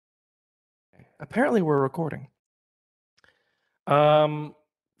Apparently we're recording.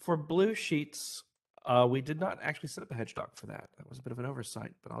 For blue sheets, we did not actually set up a hedge doc for that. That was a bit of an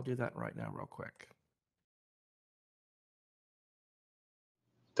oversight, but I'll do that right now real quick.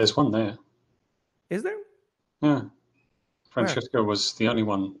 There's one there. Is there? Yeah. Francesca was the only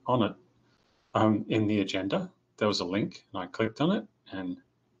one on it. In the agenda, there was a link, and I clicked on it, and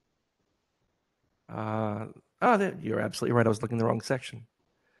you're absolutely right. I was looking in the wrong section.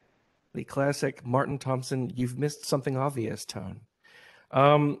 The classic Martin Thompson, you've missed something obvious tone.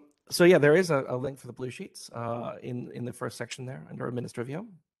 So yeah, there is a link for the blue sheets in the first section there under Administrivio,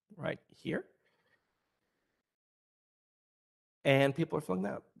 right here. And people are filling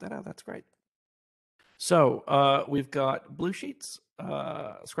that out. That's great. So we've got blue sheets,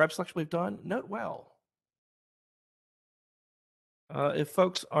 scribe selection we've done. Note well. If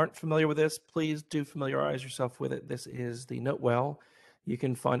folks aren't familiar with this, please do familiarize yourself with it. This is the Note Well. You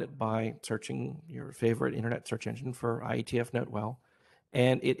can find it by searching your favorite internet search engine for IETF Note Well.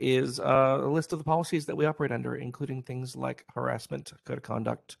 And it is a list of the policies that we operate under, including things like harassment, code of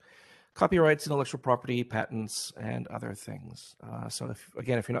conduct, copyrights, intellectual property, patents, and other things. So if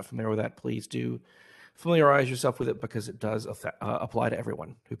you're not familiar with that, please do familiarize yourself with it because it does apply to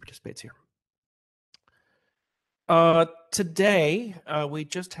everyone who participates here. Today, we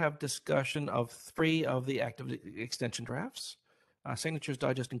just have discussion of 3 of the active extension drafts, signatures,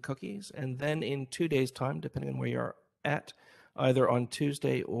 digest, and cookies. And then in 2 days' time, depending on where you're at, either on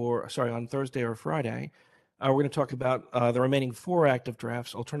Thursday or Friday, we're going to talk about the remaining 4 active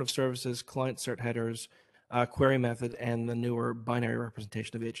drafts: alternative services, client cert headers, query method, and the newer binary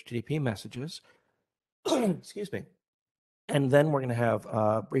representation of HTTP messages. Excuse me. And then we're going to have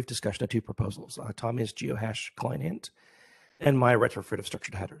a brief discussion of 2 proposals, Tommy's GeoHash client int and my retrofit of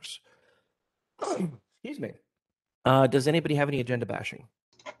structured headers. Excuse me. Does anybody have any agenda bashing?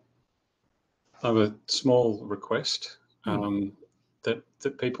 I have a small request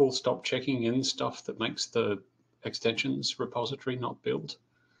that people stop checking in stuff that makes the extensions repository not build.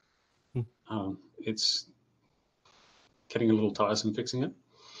 It's getting a little tiresome fixing it.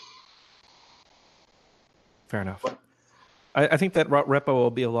 Fair enough. I think that repo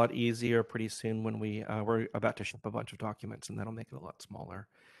will be a lot easier pretty soon when we're about to ship a bunch of documents, and that'll make it a lot smaller,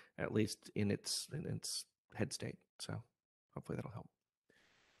 at least in its head state. So hopefully that'll help.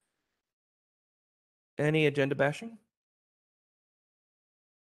 Any agenda bashing?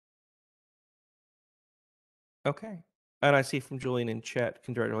 Okay. And I see from Julian in chat,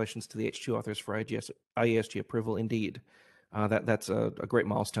 congratulations to the H2 authors for IESG approval. Indeed, that's a great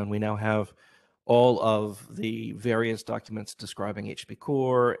milestone. We now have all of the various documents describing HTTP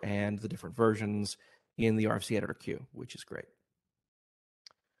core and the different versions in the RFC editor queue, which is great.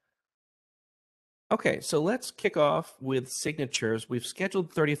 Okay, so let's kick off with signatures. We've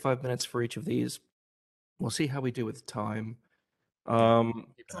scheduled 35 minutes for each of these. We'll see how we do with time.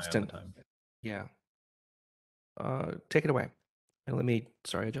 Justin, yeah. Take it away. And let me,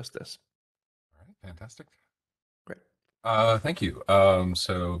 adjust this. All right, fantastic. Great. Thank you.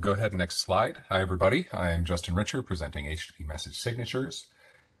 So go ahead, next slide. Hi, everybody. I'm Justin Richer, presenting HTTP message signatures.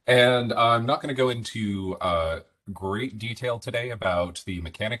 And I'm not going to go into great detail today about the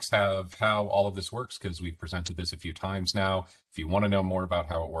mechanics of how all of this works, because we've presented this a few times now. If you want to know more about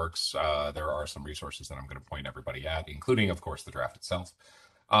how it works, there are some resources that I'm going to point everybody at, including, of course, the draft itself.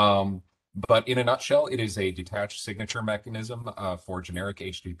 But in a nutshell, it is a detached signature mechanism for generic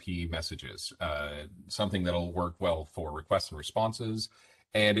HTTP messages, something that'll work well for requests and responses.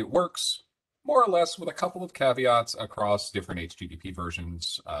 And it works more or less with a couple of caveats across different HTTP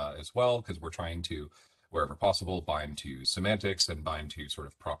versions as well, because we're trying to, wherever possible, bind to semantics and bind to sort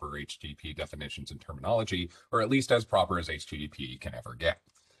of proper HTTP definitions and terminology, or at least as proper as HTTP can ever get.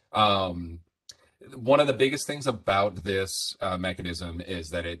 One of the biggest things about this mechanism is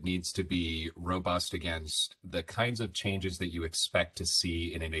that it needs to be robust against the kinds of changes that you expect to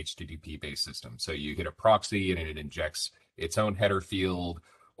see in an HTTP-based system. So you hit a proxy and it injects its own header field,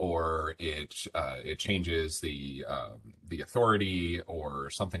 or it changes the authority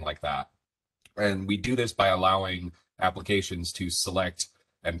or something like that. And we do this by allowing applications to select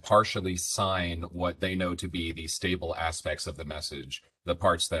and partially sign what they know to be the stable aspects of the message, the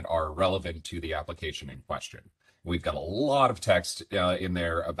parts that are relevant to the application in question. We've got a lot of text in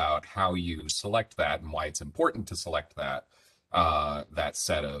there about how you select that and why it's important to select that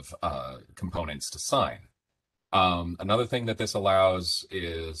set of components to sign. Another thing that this allows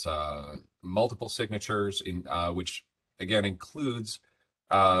is multiple signatures, which again includes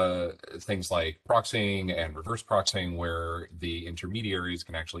things like proxying and reverse proxying, where the intermediaries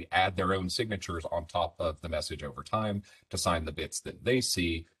can actually add their own signatures on top of the message over time to sign the bits that they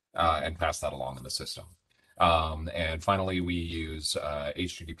see, and pass that along in the system. And finally, we use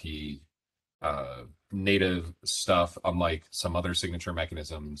HTTP native stuff, unlike some other signature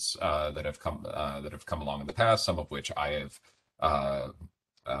mechanisms that have come along in the past, some of which I have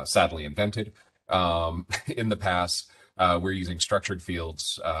sadly invented in the past. We're using structured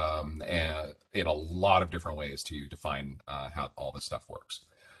fields and in a lot of different ways to define how all this stuff works.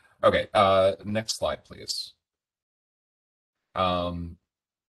 Okay, next slide, please. I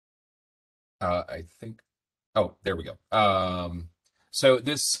think, oh, there we go. So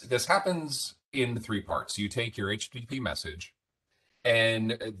this happens in 3 parts. You take your HTTP message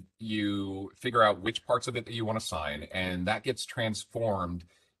and you figure out which parts of it that you want to sign, and that gets transformed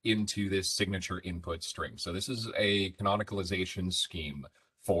into this signature input string. So this is a canonicalization scheme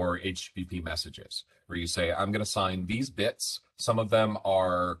for HTTP messages, where you say, I'm going to sign these bits. Some of them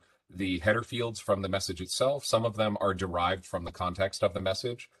are the header fields from the message itself. Some of them are derived from the context of the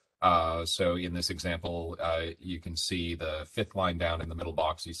message. So in this example, you can see the 5th line down in the middle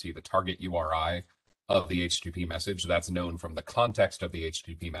box, you see the target URI of the HTTP message. That's known from the context of the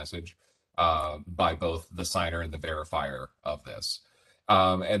HTTP message by both the signer and the verifier of this.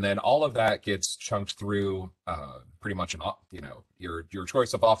 And then all of that gets chunked through pretty much your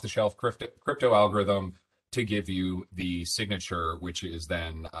choice of off-the-shelf crypto algorithm to give you the signature, which is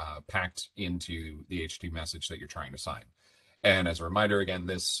then packed into the HTTP message that you're trying to sign. And as a reminder, again,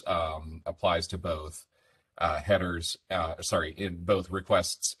 this applies to both headers, in both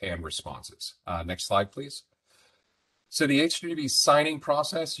requests and responses. Next slide, please. So the HTTP signing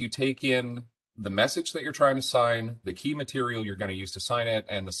process, you take in the message that you're trying to sign, the key material you're going to use to sign it,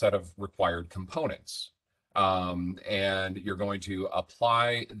 and the set of required components. And you're going to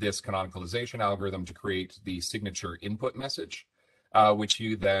apply this canonicalization algorithm to create the signature input message, which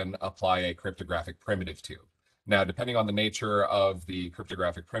you then apply a cryptographic primitive to. Now, depending on the nature of the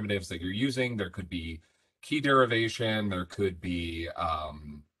cryptographic primitives that you're using, there could be key derivation, there could be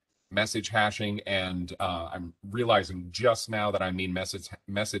message hashing, and I'm realizing just now that I mean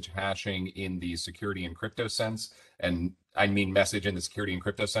message hashing in the security and crypto sense, and I mean message in the security and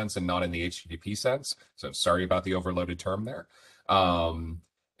crypto sense and not in the HTTP sense. So sorry about the overloaded term there.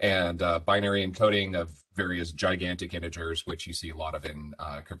 And binary encoding of various gigantic integers, which you see a lot of in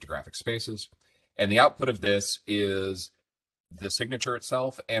cryptographic spaces. And the output of this is the signature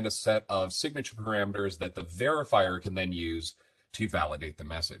itself and a set of signature parameters that the verifier can then use to validate the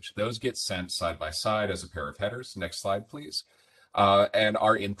message. Those get sent side by side as a pair of headers. Next slide, please. And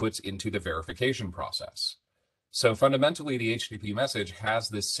are inputs into the verification process. So fundamentally, the HTTP message has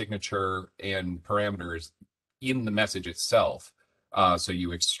this signature and parameters in the message itself. So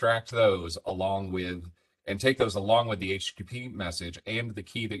you extract those along with, and take those along with the HTTP message and the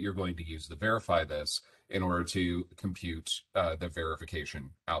key that you're going to use to verify this in order to compute the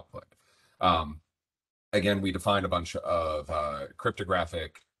verification output. Again, we defined a bunch of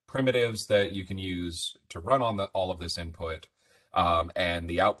cryptographic primitives that you can use to run on all of this input. And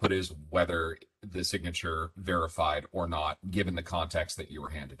the output is whether the signature verified or not, given the context that you were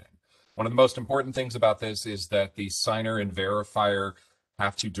handed in. One of the most important things about this is that the signer and verifier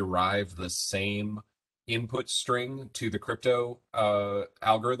have to derive the same input string to the crypto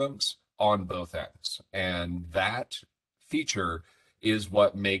algorithms on both ends. And that feature is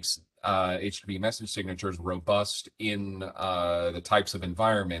what makes HTTP message signatures robust in the types of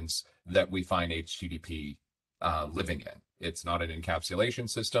environments that we find HTTP living in. It's not an encapsulation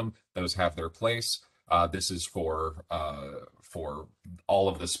system. Those have their place. This is for all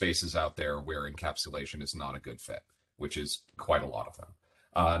of the spaces out there where encapsulation is not a good fit, which is quite a lot of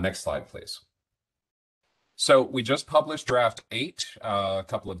them. Next slide, please. So we just published draft 8 a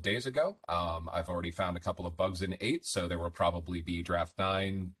couple of days ago. I've already found a couple of bugs in 8, so there will probably be draft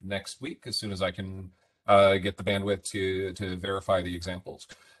 9 next week as soon as I can get the bandwidth to verify the examples.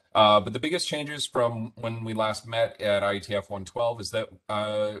 But the biggest changes from when we last met at IETF 112 is that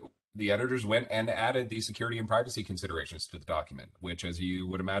the editors went and added the security and privacy considerations to the document, which, as you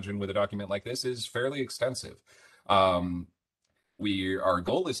would imagine with a document like this, is fairly extensive. Our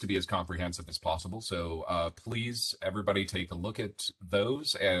goal is to be as comprehensive as possible. So please, everybody, take a look at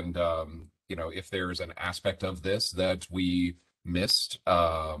those. And, if there's an aspect of this that we missed,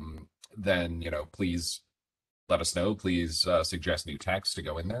 then, please let us know. Please suggest new text to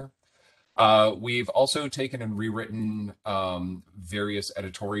go in there. We've also taken and rewritten various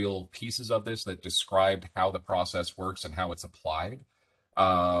editorial pieces of this that described how the process works and how it's applied.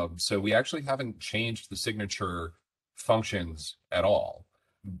 So we actually haven't changed the signature functions at all,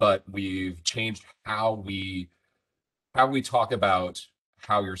 but we've changed how we talk about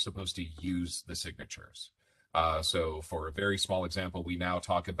how you're supposed to use the signatures. So for a very small example, we now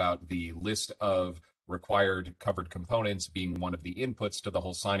talk about the list of required covered components being one of the inputs to the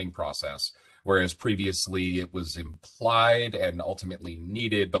whole signing process, whereas previously it was implied and ultimately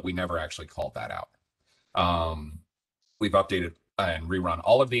needed, but we never actually called that out. We've updated and rerun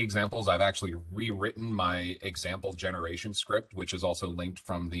all of the examples. I've actually rewritten my example generation script, which is also linked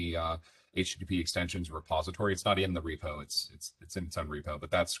from the HTTP extensions repository. It's not in the repo, it's in its own repo,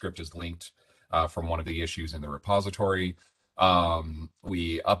 but that script is linked from one of the issues in the repository.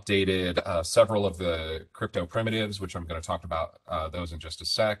 We updated several of the crypto primitives, which I'm going to talk about those in just a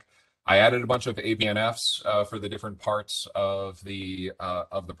sec. I added a bunch of ABNFs for the different parts of the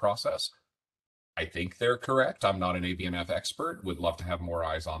process. I think they're correct. I'm not an ABNF expert. Would love to have more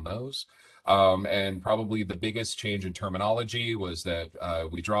eyes on those. And probably the biggest change in terminology was that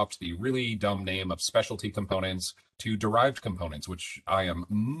we dropped the really dumb name of specialty components to derived components, which I am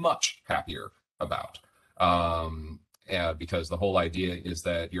much happier about. Because the whole idea is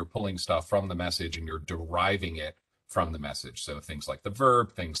that you're pulling stuff from the message and you're deriving it from the message. So things like the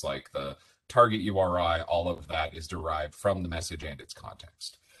verb, things like the target URI, all of that is derived from the message and its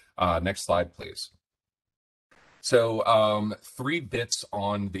context. Next slide, please. So 3 bits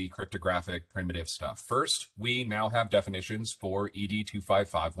on the cryptographic primitive stuff. First, we now have definitions for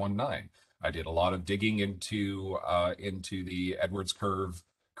ED25519. I did a lot of digging into the Edwards curve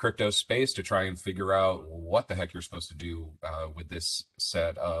crypto space to try and figure out what the heck you're supposed to do with this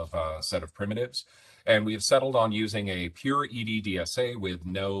set of primitives. And we've settled on using a pure EDDSA with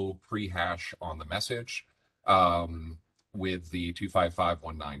no pre-hash on the message. With the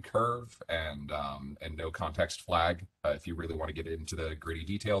 25519 curve and no context flag, if you really want to get into the gritty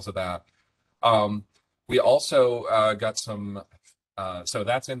details of that. We also got some, so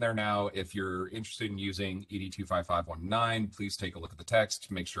that's in there now. If you're interested in using ED25519, please take a look at the text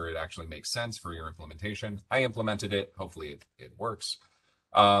to make sure it actually makes sense for your implementation. I implemented it. Hopefully it works.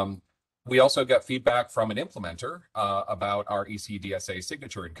 We also got feedback from an implementer about our ECDSA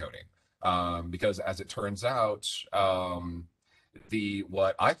signature encoding. Because as it turns out,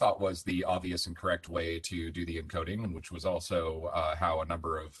 what I thought was the obvious and correct way to do the encoding, which was also how a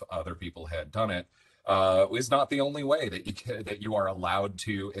number of other people had done it, is not the only way that you are allowed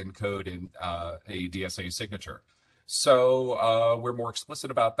to encode in a DSA signature. So we're more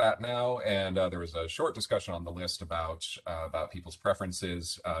explicit about that now, and there was a short discussion on the list about people's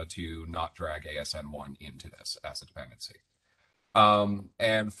preferences to not drag ASN1 into this as a dependency.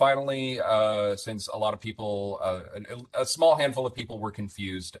 And finally, since a lot of people, a small handful of people were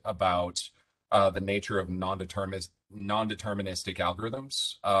confused about the nature of non-deterministic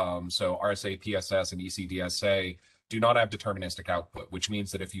algorithms. So RSA, PSS, and ECDSA do not have deterministic output, which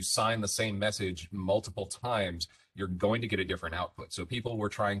means that if you sign the same message multiple times, you're going to get a different output. So people were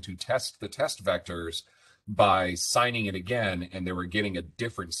trying to test the test vectors by signing it again, and they were getting a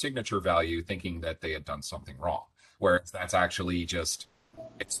different signature value, thinking that they had done something wrong. Whereas that's actually just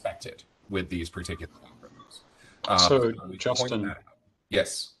expected with these particular algorithms. So Justin,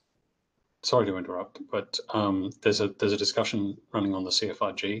 yes. Sorry to interrupt, but there's a discussion running on the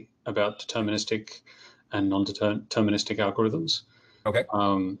CFRG about deterministic and non-deterministic algorithms. Okay.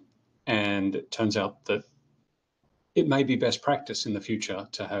 And it turns out that it may be best practice in the future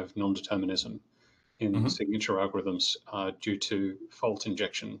to have non-determinism in signature algorithms due to fault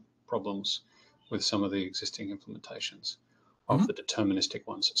injection problems with some of the existing implementations of the deterministic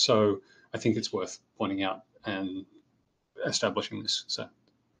ones. So I think it's worth pointing out and establishing this. So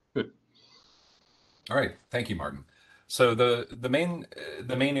good. All right, thank you, Martin. So the main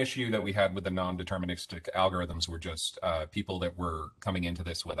issue that we had with the non-deterministic algorithms were just people that were coming into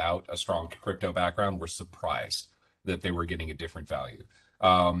this without a strong crypto background were surprised that they were getting a different value.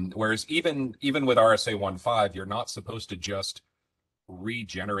 Whereas even with RSA 1.5, you're not supposed to just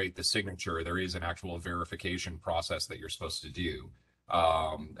regenerate the signature. There is an actual verification process that you're supposed to do,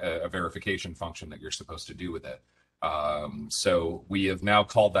 a verification function that you're supposed to do with it. So we have now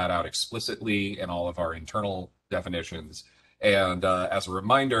called that out explicitly in all of our internal definitions. And as a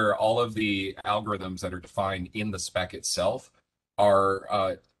reminder, all of the algorithms that are defined in the spec itself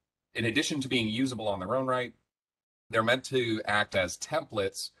are, in addition to being usable on their own right, they're meant to act as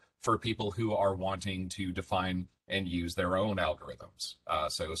templates for people who are wanting to define and use their own algorithms.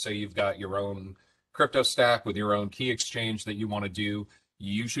 So say you've got your own crypto stack with your own key exchange that you want to do,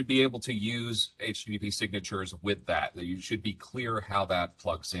 you should be able to use HTTP signatures with that. You should be clear how that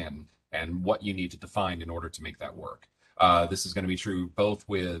plugs in and what you need to define in order to make that work. This is going to be true both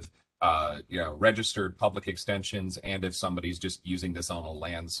with registered public extensions and if somebody's just using this on a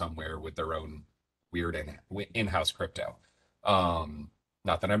LAN somewhere with their own weird in-house crypto.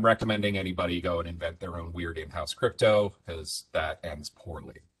 Not that I'm recommending anybody go and invent their own weird in-house crypto, because that ends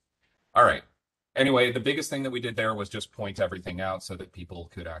poorly. All right. Anyway, the biggest thing that we did there was just point everything out so that people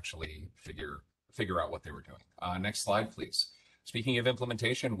could actually figure out what they were doing. Next slide, please. Speaking of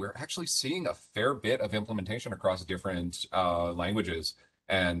implementation, we're actually seeing a fair bit of implementation across different languages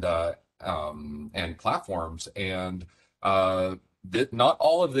and platforms, and not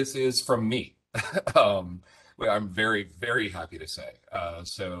all of this is from me. I'm very, very happy to say.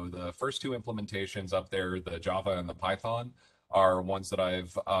 So the first two implementations up there, the Java and the Python, are ones that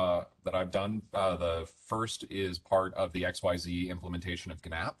I've done. The first is part of the XYZ implementation of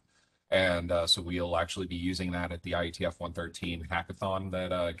GNAP. And so we'll actually be using that at the IETF 113 hackathon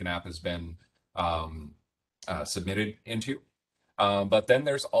that GNAP has been submitted into. But then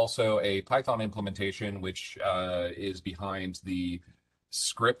there's also a Python implementation, which is behind the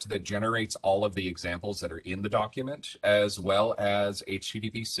script that generates all of the examples that are in the document, as well as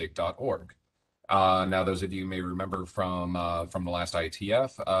httpsig.org. Now, those of you may remember from the last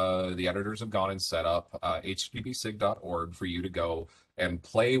IETF, the editors have gone and set up httpsig.org for you to go and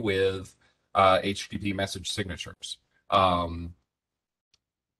play with HTTP message signatures. The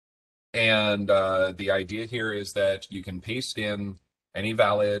idea here is that you can paste in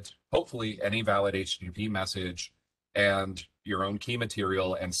hopefully any valid HTTP message and your own key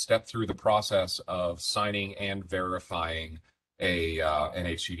material and step through the process of signing and verifying an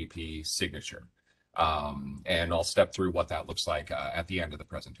HTTP signature. And I'll step through what that looks like at the end of the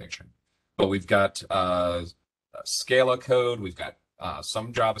presentation. But we've got Scala code, we've got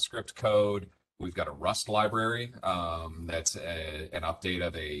some JavaScript code, we've got a Rust library that's an update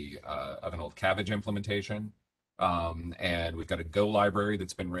of an old Cabbage implementation. And we've got a Go library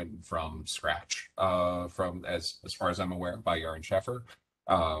that's been written from scratch, as far as I'm aware, by Yaron Sheffer.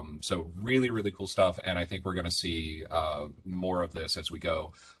 So really, really cool stuff, and I think we're going to see more of this as we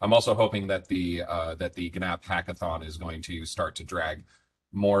go. I'm also hoping that the GNAP hackathon is going to start to drag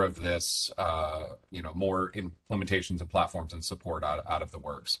more of this, more implementations and platforms and support out of the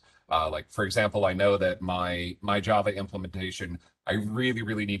works. Like, for example, I know that my Java implementation, I really,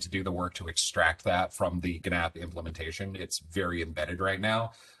 really need to do the work to extract that from the GNAP implementation. It's very embedded right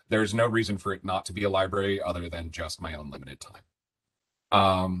now. There's no reason for it not to be a library other than just my own limited time.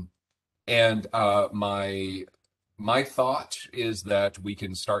 My thought is that we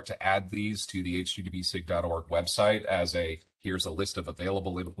can start to add these to the httpsig.org website as here's a list of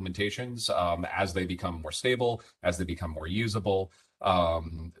available implementations as they become more stable, as they become more usable,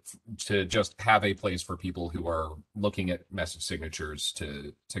 to just have a place for people who are looking at message signatures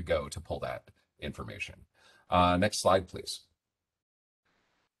to go to pull that information. Next slide, please.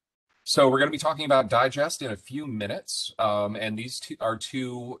 So we're going to be talking about digest in a few minutes, and these are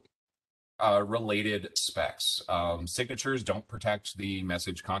two related specs. Signatures don't protect the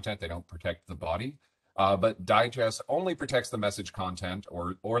message content, they don't protect the body, but digest only protects the message content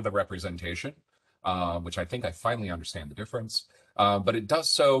or the representation, which I think I finally understand the difference, but it does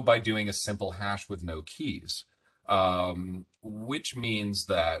so by doing a simple hash with no keys, which means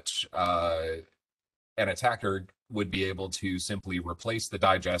that an attacker would be able to simply replace the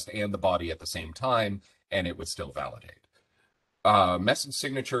digest and the body at the same time, and it would still validate. Message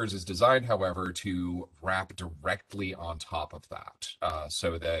signatures is designed, however, to wrap directly on top of that,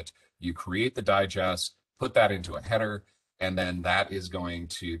 so that you create the digest, put that into a header, and then that is going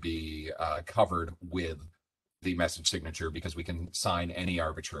to be covered with the message signature because we can sign any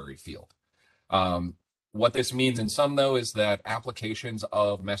arbitrary field. What this means in sum, though, is that applications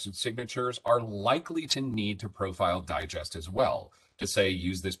of message signatures are likely to need to profile digest as well, to say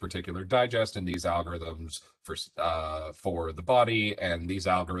use this particular digest and these algorithms for the body and these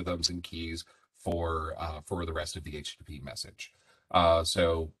algorithms and keys for the rest of the HTTP message.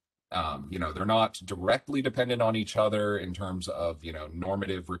 They're not directly dependent on each other in terms of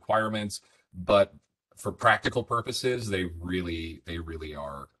normative requirements, but for practical purposes, they really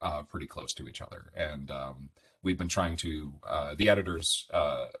are pretty close to each other. And we've been trying to, the editors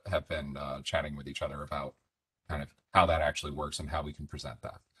have been chatting with each other about kind of how that actually works and how we can present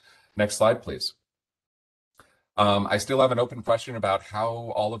that. Next slide, please. I still have an open question about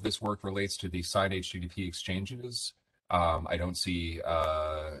how all of this work relates to the signed HTTP exchanges. I don't see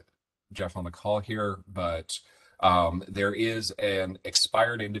Jeff on the call here, but there is an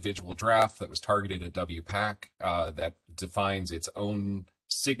expired individual draft that was targeted at WPAC that defines its own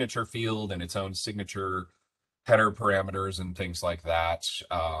signature field and its own signature header parameters and things like that.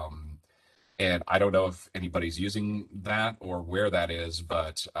 And I don't know if anybody's using that or where that is,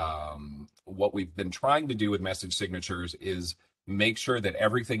 but what we've been trying to do with message signatures is make sure that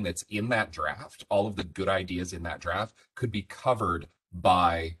everything that's in that draft, all of the good ideas in that draft, could be covered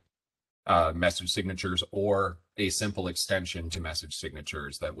by message signatures or a simple extension to message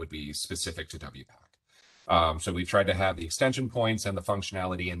signatures that would be specific to WPAC. So we've tried to have the extension points and the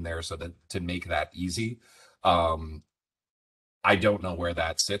functionality in there so that to make that easy. I don't know where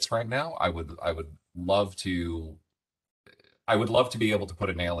that sits right now. I would love to be able to put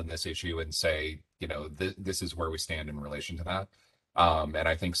a nail in this issue and say, this is where we stand in relation to that. And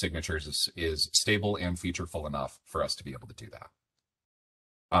I think signatures is stable and featureful enough for us to be able to do that.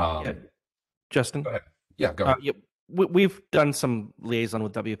 Yeah. Justin? Go ahead. Yeah, go ahead. Yep. We've done some liaison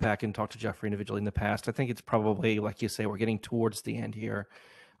with WPAC and talked to Jeffrey individually in the past. I think it's probably, like you say, we're getting towards the end here.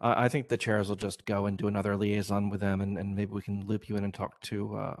 I think the chairs will just go and do another liaison with them, and maybe we can loop you in and talk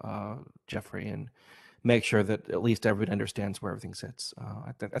to Jeffrey and make sure that at least everybody understands where everything sits.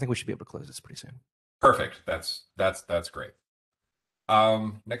 I think we should be able to close this pretty soon. Perfect. That's great.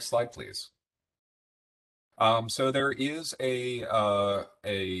 Next slide, please. So there is a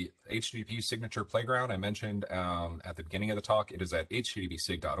HTTP signature playground I mentioned at the beginning of the talk. It is at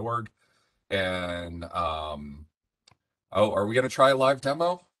httpsig.org. And are we going to try a live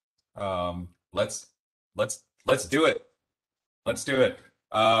demo? Let's do it. Let's do it.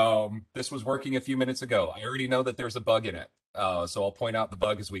 This was working a few minutes ago. I already know that there's a bug in it. So I'll point out the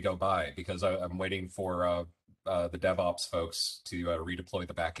bug as we go by because I'm waiting for the DevOps folks to redeploy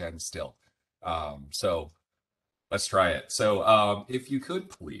the backend still. So let's try it. So if you could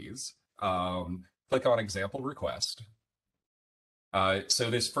please click on example request. So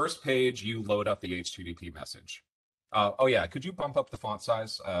this first page, you load up the HTTP message. Oh yeah, could you bump up the font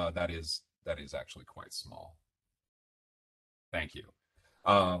size? That is actually quite small. Thank you.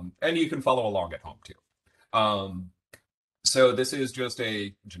 And you can follow along at home too. So this is just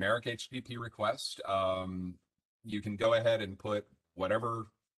a generic HTTP request. You can go ahead and put whatever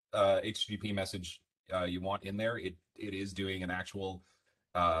HTTP message you want in there. It is doing an actual,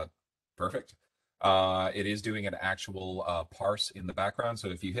 perfect. It is doing an actual parse in the background. So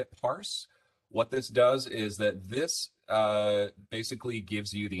if you hit parse, what this does is that this basically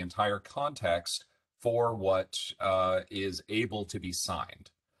gives you the entire context for what is able to be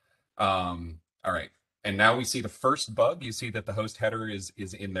signed. All right. And now we see the first bug. You see that the host header is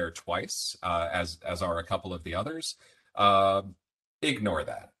in there twice, as are a couple of the others. Ignore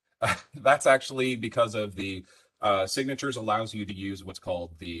that. That's actually because of the signatures allows you to use what's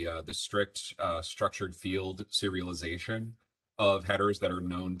called the strict structured field serialization of headers that are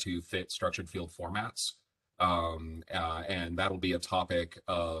known to fit structured field formats. And that'll be a topic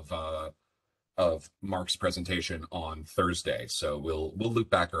of Mark's presentation on Thursday. So we'll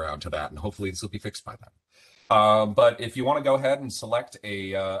loop back around to that, and hopefully this will be fixed by then. But if you want to go ahead and select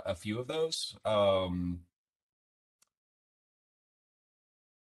a few of those,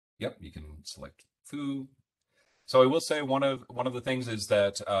 yep, you can select foo. So I will say one of the things is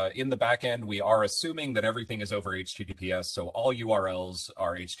that in the backend we are assuming that everything is over HTTPS. So all URLs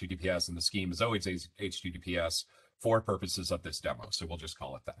are HTTPS, and the scheme is always HTTPS for purposes of this demo. So we'll just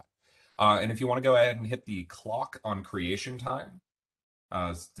call it that. And if you want to go ahead and hit the clock on creation time,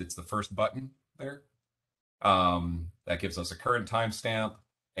 it's the first button there. That gives us a current timestamp,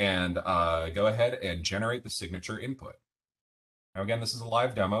 and go ahead and generate the signature input. Now, again, this is a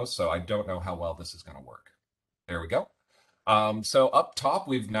live demo, so I don't know how well this is going to work. There we go. So up top,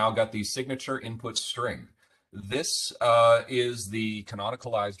 we've now got the signature input string. This is the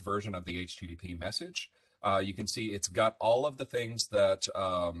canonicalized version of the HTTP message. You can see it's got all of the things that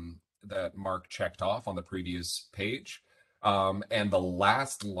that Mark checked off on the previous page. And the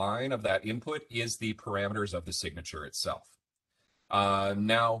last line of that input is the parameters of the signature itself.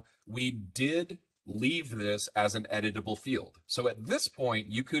 Now, we did leave this as an editable field. So at this point,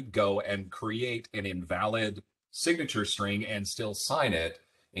 you could go and create an invalid signature string and still sign it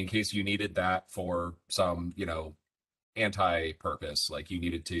in case you needed that for some, anti-purpose, like you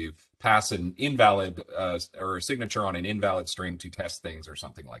needed to pass an invalid or a signature on an invalid string to test things or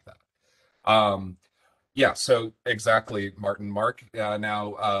something like that. Yeah, so exactly, Mark.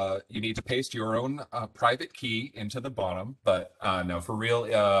 Now you need to paste your own private key into the bottom, but no, for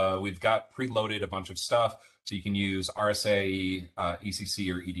real, we've got preloaded a bunch of stuff, so you can use RSA,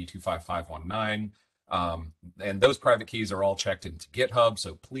 ECC, or ED25519, and those private keys are all checked into GitHub,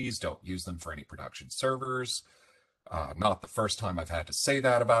 so please don't use them for any production servers. Not the first time I've had to say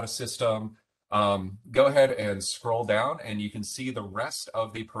that about a system. Go ahead and scroll down, and you can see the rest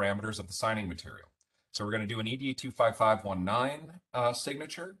of the parameters of the signing material. So we're going to do an ED25519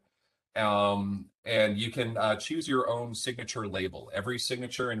 signature, and you can choose your own signature label. Every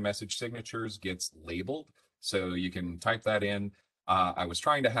signature in message signatures gets labeled, so you can type that in. I was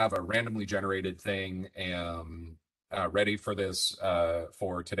trying to have a randomly generated thing, ready for this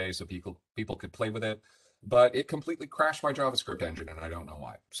for today, so people could play with it. But it completely crashed my JavaScript engine, and I don't know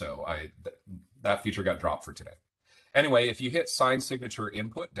why. So that feature got dropped for today. Anyway, if you hit signed signature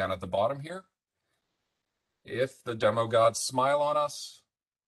input down at the bottom here, if the demo gods smile on us,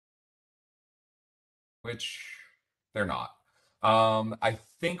 which they're not. I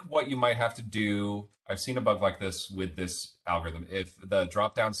think what you might have to do, I've seen a bug like this with this algorithm. If the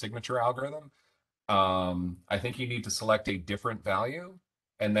drop-down signature algorithm, I think you need to select a different value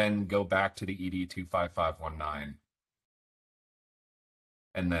and then go back to the ED25519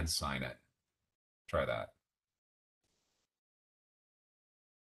 and then sign it. Try that.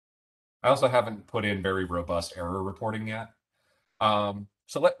 I also haven't put in very robust error reporting yet.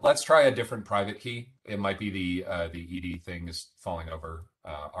 So let's try a different private key. It might be the ED thing is falling over.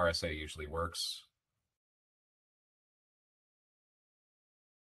 RSA usually works.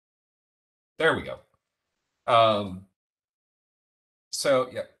 There we go. So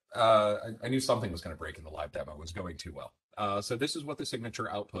yeah, I knew something was going to break in the live demo. It was going too well. So this is what the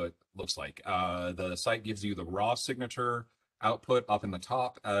signature output looks like. The site gives you the raw signature output up in the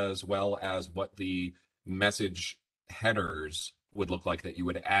top, as well as what the message headers would look like that you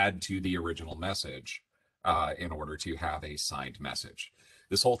would add to the original message in order to have a signed message.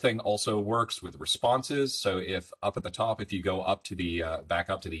 This whole thing also works with responses. So if up at the top, if you go up to the back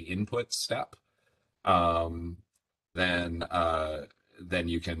up to the input step, then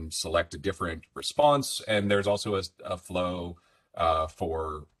you can select a different response, and there's also a flow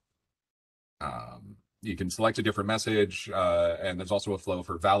for you can select a different message, and there's also a flow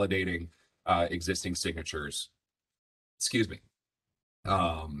for validating existing signatures. Excuse me.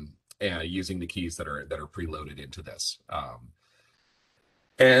 And using the keys that are preloaded into this.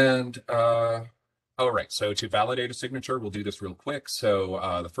 All right, so to validate a signature, we'll do this real quick.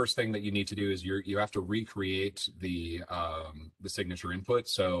 So the first thing that you need to do is you have to recreate the signature input.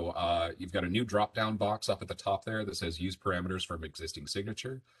 So you've got a new drop-down box up at the top there that says use parameters from existing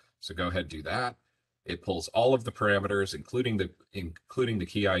signature. So go ahead and do that. It pulls all of the parameters, including the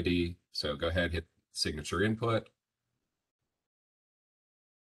key ID. So go ahead, hit signature input.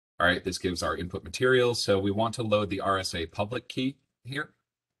 All right, this gives our input materials. So we want to load the RSA public key here.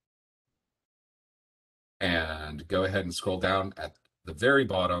 And go ahead and scroll down at the very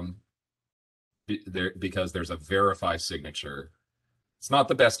bottom because there's a verify signature. It's not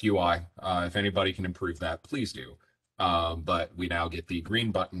the best UI. If anybody can improve that, please do. But we now get the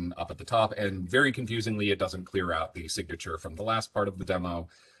green button up at the top, and very confusingly, it doesn't clear out the signature from the last part of the demo.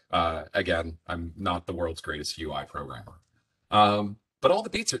 Again, I'm not the world's greatest UI programmer. But all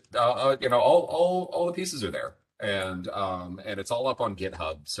the beats are, all the pieces are there, and it's all up on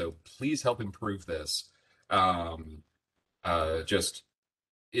GitHub. So please help improve this. Just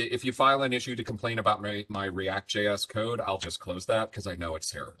if you file an issue to complain about my React.js code, I'll just close that because I know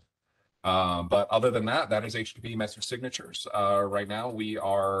it's terrible. But other than that, that is HTTP message signatures. Right now we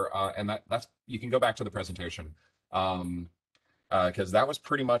are, and that's you can go back to the presentation. Because that was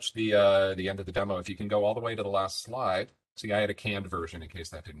pretty much the end of the demo. If you can go all the way to the last slide. See, I had a canned version in case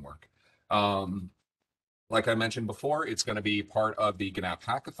that didn't work. Like I mentioned before, it's going to be part of the GNAP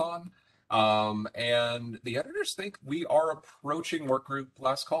hackathon. And the editors think we are approaching workgroup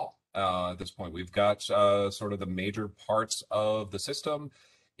last call. At this point, we've got sort of the major parts of the system.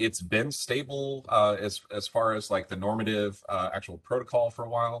 It's been stable as far as like the normative actual protocol for a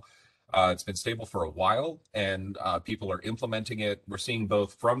while. It's been stable for a while, and people are implementing it. We're seeing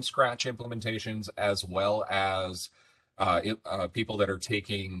both from scratch implementations as well as people that are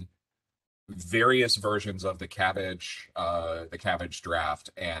taking various versions of the cabbage draft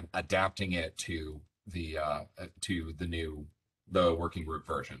and adapting it to the working group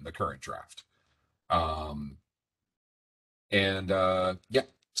version, the current draft. Yeah,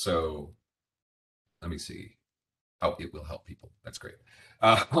 so let me see. Oh, it will help people. That's great.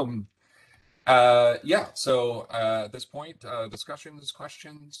 Yeah, so at this point, discussions,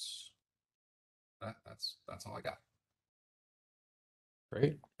 questions. That's all I got.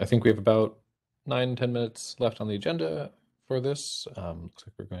 Great. I think we have about 9-10 minutes left on the agenda for this. Looks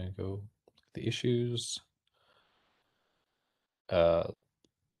like we're going to go at the issues.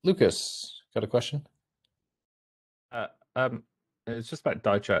 Lucas, got a question? It's just about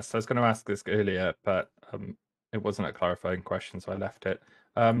digest. I was going to ask this earlier, but it wasn't a clarifying question, so I left it.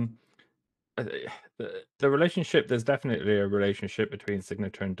 The relationship, there's definitely a relationship between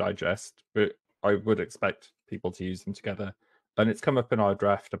signature and digest, but I would expect people to use them together. And it's come up in our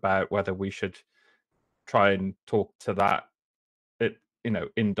draft about whether we should try and talk to that,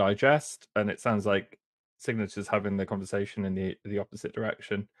 in digest. And it sounds like signature's having the conversation in the opposite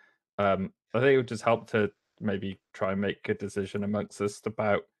direction. I think it would just help to maybe try and make a decision amongst us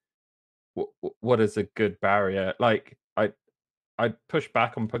about what is a good barrier. Like I push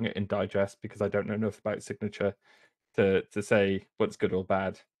back on putting it in digest because I don't know enough about signature to say what's good or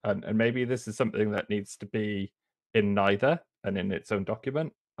bad. And maybe this is something that needs to be in neither and in its own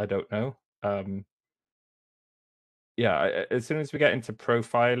document. I don't know. Yeah, as soon as we get into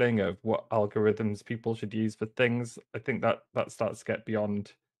profiling of what algorithms people should use for things, I think that starts to get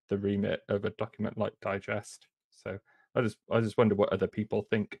beyond the remit of a document like digest. So I just wonder what other people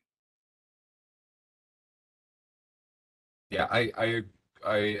think. Yeah,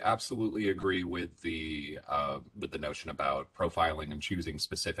 I absolutely agree with the notion about profiling and choosing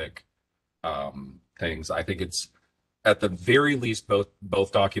specific things. I think it's at the very least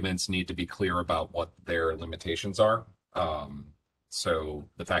both documents need to be clear about what their limitations are. So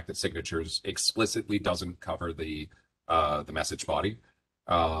the fact that signatures explicitly doesn't cover the message body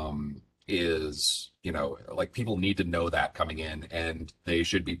is, you know, like people need to know that coming in, and they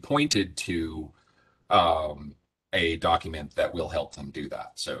should be pointed to a document that will help them do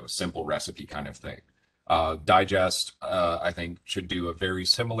that. So simple recipe kind of thing. Digest, I think, should do a very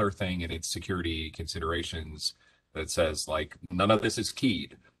similar thing in its security considerations that says, like, none of this is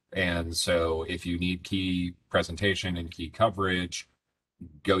keyed. And so if you need key presentation and key coverage,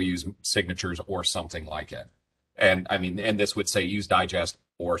 go use signatures or something like it. And I mean, and this would say use digest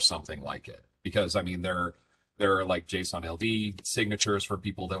or something like it, because I mean, there are like JSON LD signatures for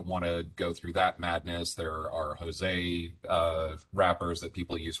people that want to go through that madness. There are Jose wrappers that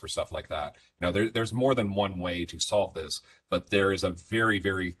people use for stuff like that. You know, there's more than one way to solve this, but there is a very,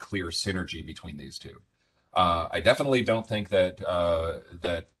 very clear synergy between these two. I definitely don't think that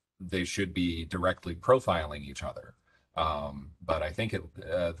that they should be directly profiling each other. But I think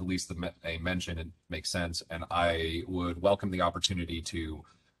at least a mention it makes sense, and I would welcome the opportunity to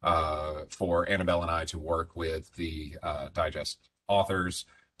for Annabelle and I to work with the digest authors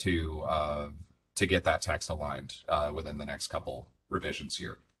to get that text aligned within the next couple revisions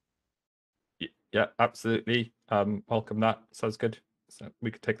here. Yeah, absolutely. Welcome that. Sounds good. So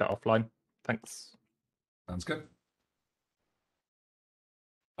we could take that offline. Thanks. Sounds good.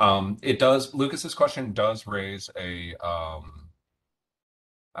 Lucas's question does raise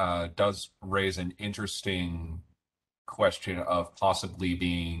an interesting question of possibly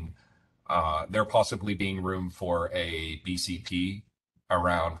being there possibly being room for a BCP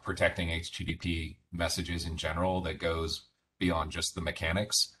around protecting HTTP messages in general that goes beyond just the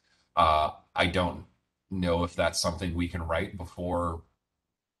mechanics. I don't know if that's something we can write before,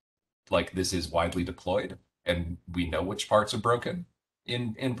 like, this is widely deployed and we know which parts are broken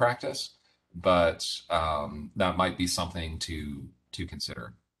in practice, but that might be something to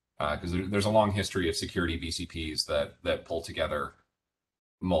consider, because there's a long history of security BCPs that pull together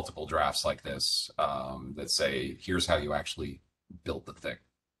multiple drafts like this that say, here's how you actually build the thing.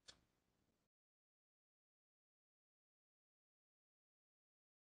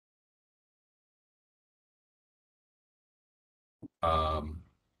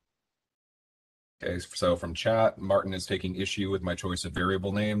 Okay, so from chat, Martin is taking issue with my choice of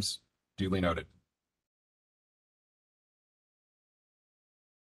variable names. Duly noted.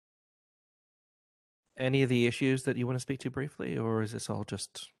 Any of the issues that you want to speak to briefly, or is this all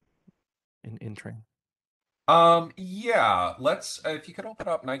just in Interim? Yeah, let's, if you could open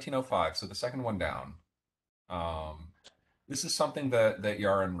up 1905, so the second one down. This is something that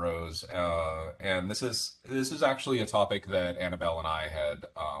Yaron rose, and this is actually a topic that Annabelle and I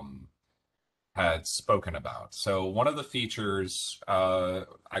had spoken about. So one of the features, I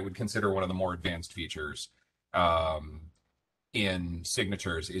would consider one of the more advanced features in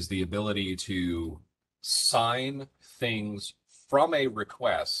signatures, is the ability to sign things from a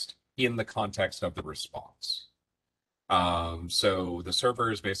request in the context of the response. So the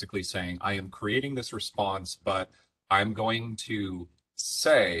server is basically saying, I am creating this response, but I'm going to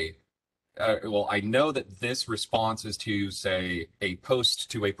say, well, I know that this response is to, say, a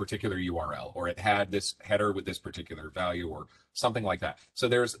post to a particular URL, or it had this header with this particular value, or something like that. So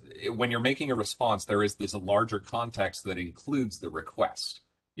when you're making a response, there is this larger context that includes the request.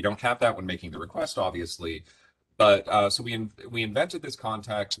 You don't have that when making the request, obviously. But so we invented this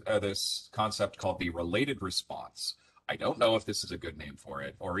concept called the related response. I don't know if this is a good name for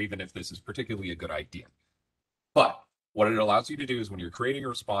it, or even if this is particularly a good idea. But what it allows you to do is, when you're creating a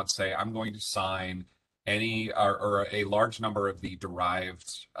response, say, I'm going to sign any or a large number of the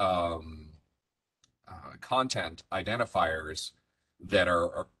derived content identifiers that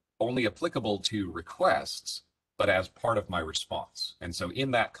are only applicable to requests, but as part of my response. And so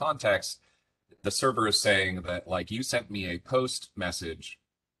in that context, the server is saying that, like, you sent me a post message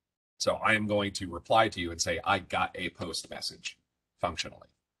So I am going to reply to you and say, I got a post message functionally.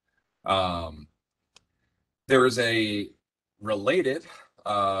 There is a related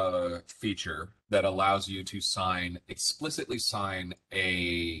feature that allows you to explicitly sign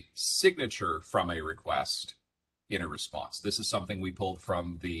a signature from a request in a response. This is something we pulled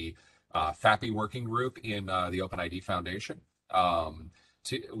from the FAPI working group in the OpenID Foundation, and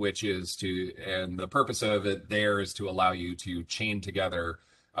the purpose of it there is to allow you to chain together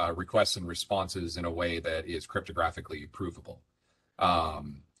requests and responses in a way that is cryptographically provable.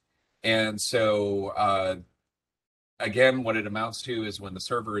 And so again, what it amounts to is when the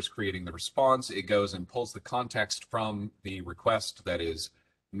server is creating the response, it goes and pulls the context from the request that is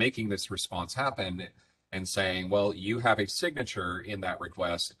making this response happen and saying, well, you have a signature in that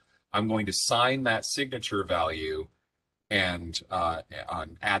request. I'm going to sign that signature value and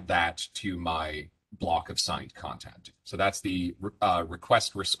add that to my block of signed content. So that's the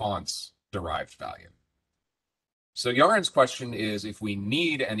request response derived value. So Yaren's question is if we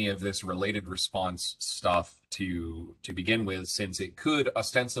need any of this related response stuff to begin with, since it could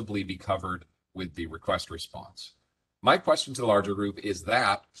ostensibly be covered with the request response. My question to the larger group is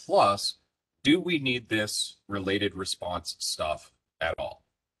that, plus, do we need this related response stuff at all?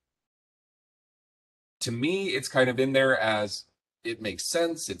 To me, it's kind of in there as it makes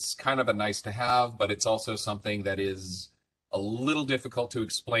sense. It's kind of a nice to have, but it's also something that is a little difficult to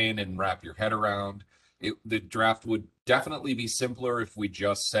explain and wrap your head around. The draft would definitely be simpler if we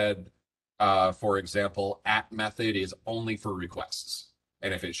just said, for example, @method is only for requests.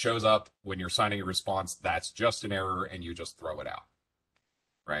 And if it shows up when you're signing a response, that's just an error and you just throw it out,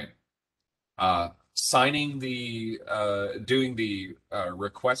 right? Doing the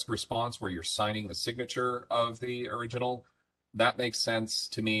request response where you're signing the signature of the original, that makes sense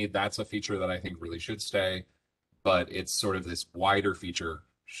to me. That's a feature that I think really should stay, but it's sort of this wider feature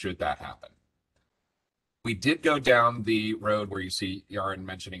should that happen. We did go down the road where you see Yaren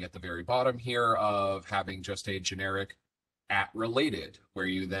mentioning at the very bottom here of having just a generic @related, where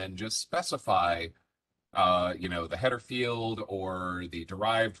you then just specify, the header field or the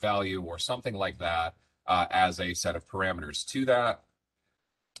derived value or something like that as a set of parameters to that.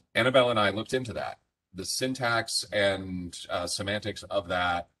 Annabelle and I looked into that. The syntax and semantics of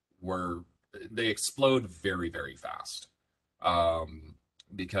that they explode very, very fast.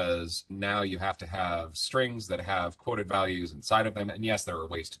 Because now you have to have strings that have quoted values inside of them. And yes, there are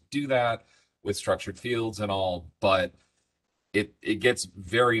ways to do that with structured fields and all, but it gets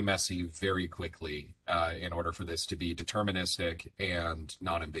very messy very quickly in order for this to be deterministic and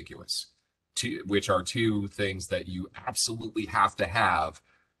non-ambiguous, which are two things that you absolutely have to have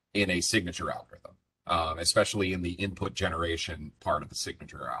in a signature algorithm, especially in the input generation part of the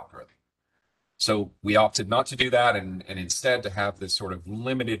signature algorithm. So we opted not to do that and instead to have this sort of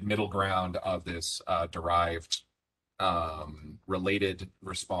limited middle ground of this derived related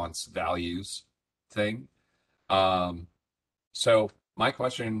response values thing. So my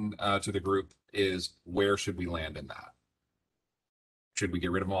question to the group is, where should we land in that? Should we get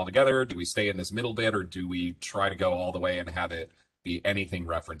rid of them altogether? Do we stay in this middle bit, or do we try to go all the way and have it be anything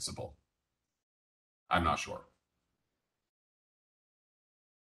referenceable? I'm not sure.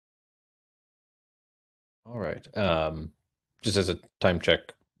 All right. Just as a time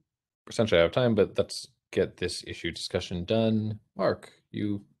check, essentially out of time, but let's get this issue discussion done. Mark,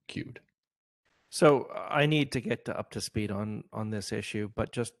 you queued. So I need to get up to speed on this issue,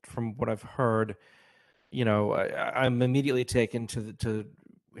 but just from what I've heard, I'm immediately taken to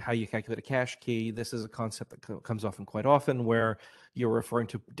how you calculate a cache key. This is a concept that comes often quite often, where you're referring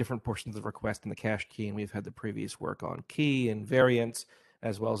to different portions of the request in the cache key, and we've had the previous work on key and variance,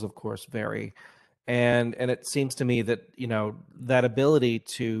 as well as, of course, vary. And it seems to me that, that ability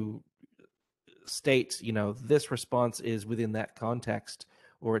to state, this response is within that context,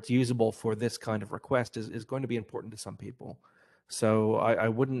 or it's usable for this kind of request is going to be important to some people. So I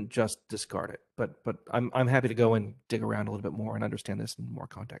wouldn't just discard it, but I'm happy to go and dig around a little bit more and understand this in more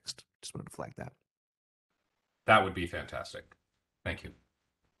context. Just wanted to flag that. That would be fantastic. Thank you.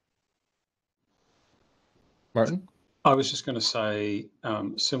 Martin? I was just going to say,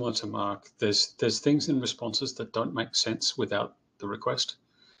 similar to Mark, there's things in responses that don't make sense without the request.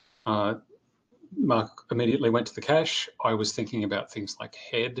 Mark immediately went to the cache. I was thinking about things like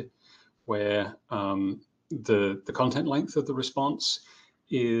head, where the content length of the response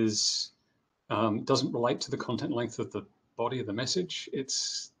doesn't relate to the content length of the body of the message.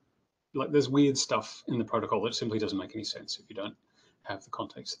 It's like there's weird stuff in the protocol that simply doesn't make any sense if you don't have the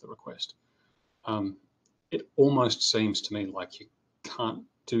context of the request. It almost seems to me like you can't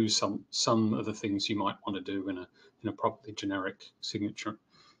do some of the things you might want to do in a properly generic signature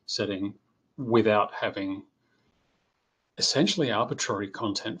setting without having essentially arbitrary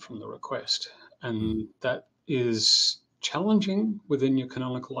content from the request. And that is challenging within your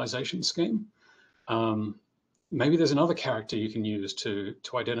canonicalization scheme. Maybe there's another character you can use to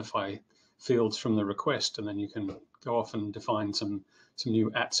identify fields from the request, and then you can go off and define some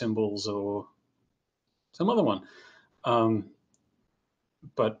new @ symbols or some other one.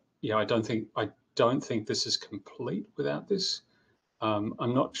 But yeah, I don't think this is complete without this.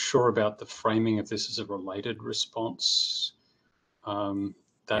 I'm not sure about the framing of this as a related response. That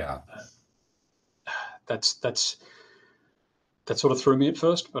sort of threw me at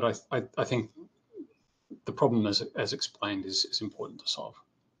first, but I think the problem as explained is important to solve.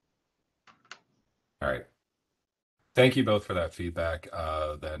 All right. Thank you both for that feedback.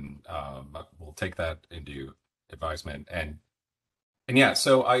 Then we'll take that into advisement. And yeah,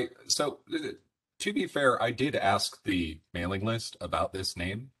 so to be fair, I did ask the mailing list about this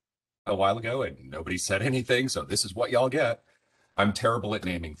name a while ago, and nobody said anything. So this is what y'all get. I'm terrible at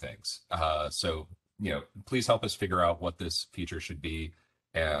naming things. So please help us figure out what this feature should be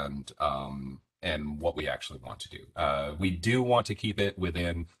and what we actually want to do. We do want to keep it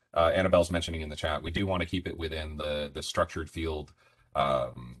within. Annabelle's mentioning in the chat, we do want to keep it within the structured field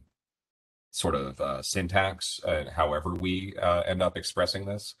sort of syntax, however we end up expressing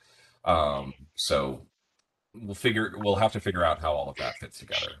this. So we'll have to figure out how all of that fits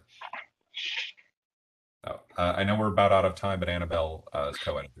together. I know we're about out of time, but Annabelle, as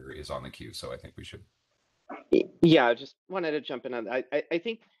co-editor, is on the queue, so I think we should. Yeah, I just wanted to jump in on that. I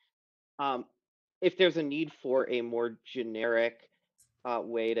think if there's a need for a more generic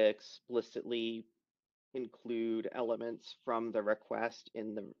way to explicitly include elements from the request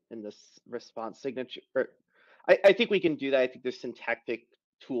in the response signature, I think we can do that. I think there's syntactic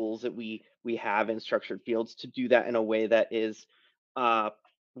tools that we have in structured fields to do that in a way that is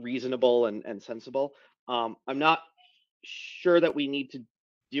reasonable and sensible. I'm not sure that we need to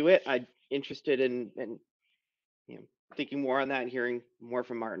do it. I'm interested in thinking more on that and hearing more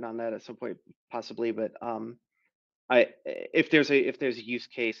from Martin on that at some point, possibly. But if there's a use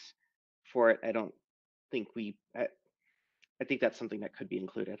case for it, I don't think I think that's something that could be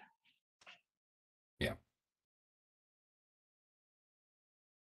included. Yeah.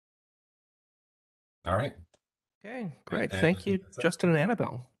 All right. Okay, great. Thank you, Justin and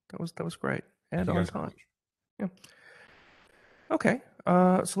Annabelle. That was great and on time. Yeah. Okay,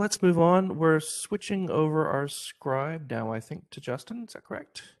 so let's move on. We're switching over our scribe now, I think, to Justin. Is that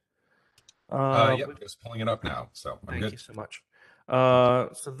correct? Yeah, just pulling it up now, so I'm good. Thank you so much.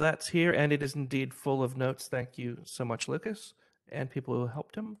 So that's here, and it is indeed full of notes. Thank you so much, Lucas, and people who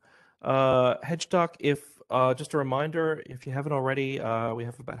helped him. Hedgedoc, if just a reminder, if you haven't already, we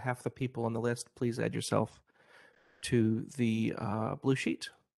have about half the people on the list. Please add yourself to the blue sheet,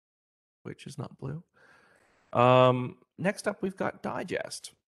 which is not blue. Next up, we've got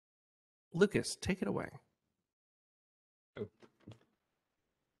Digest. Lucas, take it away.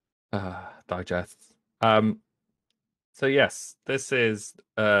 Digest. So yes, this is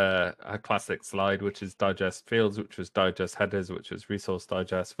a classic slide, which is digest fields, which was digest headers, which was resource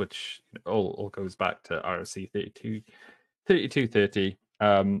digest, which all goes back to RFC 3230,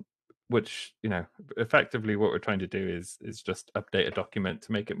 which effectively what we're trying to do is just update a document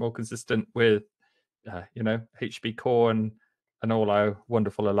to make it more consistent with HB core and all our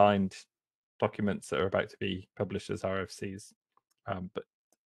wonderful aligned documents that are about to be published as RFCs. But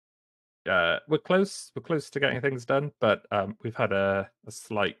we're close to getting things done, but we've had a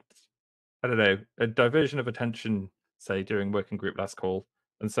slight, a diversion of attention, say, during working group last call.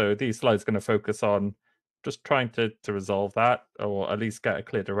 And so these slides are going to focus on just trying to resolve that, or at least get a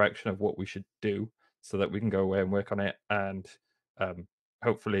clear direction of what we should do so that we can go away and work on it and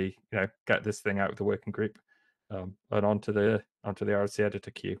hopefully get this thing out of the working group and onto the RFC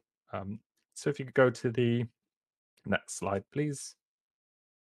editor queue. So if you could go to the next slide, please.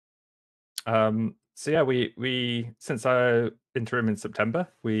 So yeah, we since our interim in September,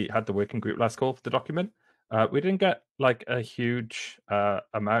 we had the working group last call for the document. We didn't get like a huge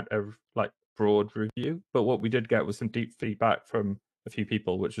amount of like broad review, but what we did get was some deep feedback from a few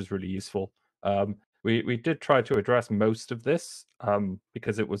people, which was really useful. We did try to address most of this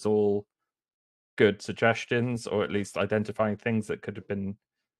because it was all good suggestions, or at least identifying things that could have been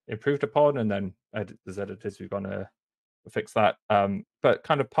improved upon, and then as editors we're going to fix that. But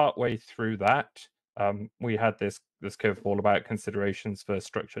kind of partway through that, we had this curveball about considerations for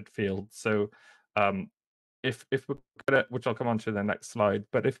structured fields. So if we're gonna, which I'll come on to in the next slide,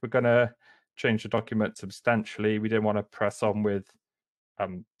 but if we're gonna change the document substantially, we didn't want to press on with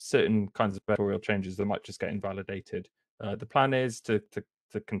certain kinds of editorial changes that might just get invalidated. The plan is to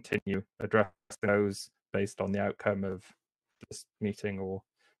continue addressing those based on the outcome of this meeting or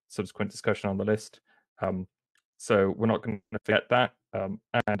subsequent discussion on the list. So we're not going to forget that.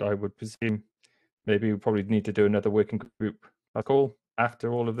 And I would presume maybe we probably need to do another working group call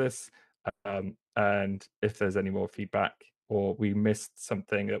after all of this. And if there's any more feedback or we missed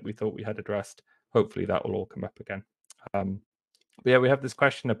something that we thought we had addressed, hopefully that will all come up again. But yeah, we have this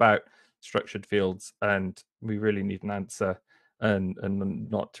question about structured fields, and we really need an answer and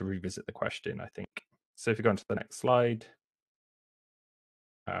not to revisit the question, I think. So if you go on to the next slide,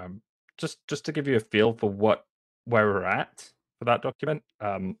 just to give you a feel for where we're at for that document,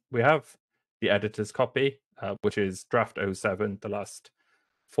 we have the editor's copy, which is draft 07, the last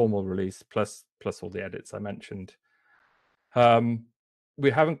formal release, plus all the edits I mentioned. We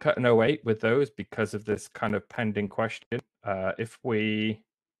haven't cut an 08 with those because of this kind of pending question. If we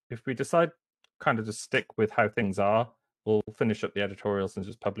decide kind of to stick with how things are, we'll finish up the editorials and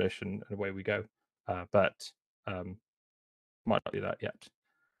just publish, and away we go. But might not do that yet.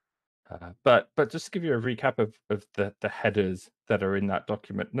 But just to give you a recap of the headers that are in that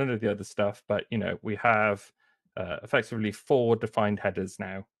document, none of the other stuff, but we have effectively 4 defined headers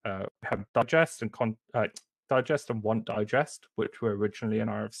now. We have digest and digest and want digest, which were originally in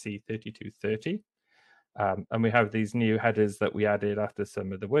RFC 3230. And we have these new headers that we added after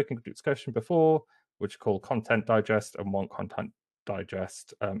some of the working group discussion before, which are called content digest and want content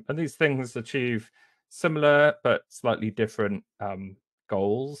digest. And these things achieve similar but slightly different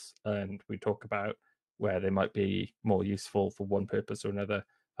goals, and we talk about where they might be more useful for one purpose or another.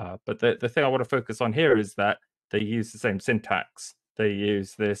 But the thing I want to focus on here is that they use the same syntax. They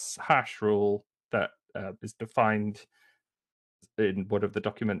use this hash rule that is defined in one of the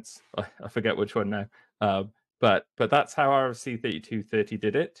documents. I forget which one now. But that's how RFC 3230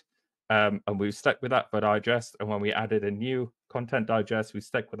 did it. And we've stuck with that for digest. And when we added a new content digest, we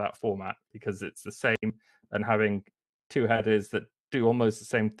stuck with that format because it's the same. And having 2 headers that do almost the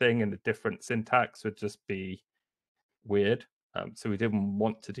same thing in a different syntax would just be weird. So we didn't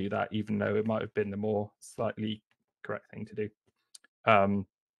want to do that, even though it might have been the more slightly correct thing to do.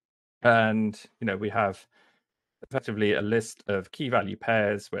 And we have effectively a list of key value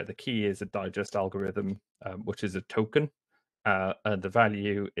pairs where the key is a digest algorithm, which is a token, and the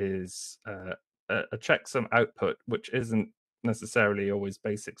value is a checksum output, which isn't necessarily always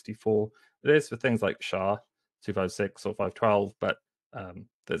base 64. It is for things like SHA-256 or 512, but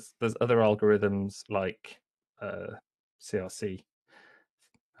there's other algorithms like CRC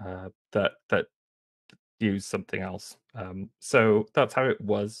that use something else. So that's how it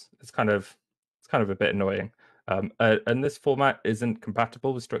was. It's kind of a bit annoying. And this format isn't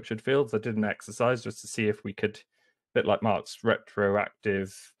compatible with structured fields. I did an exercise just to see if we could, a bit like Mark's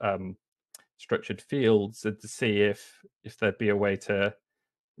retroactive structured fields, and to see if there'd be a way to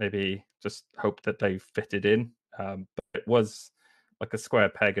maybe just hope that they fitted in. But it was like a square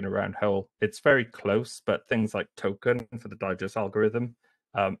peg in a round hole. It's very close, but things like token for the digest algorithm,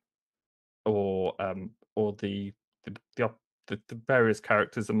 or the various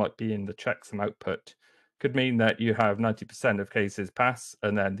characters that might be in the checksum output could mean that you have 90% of cases pass,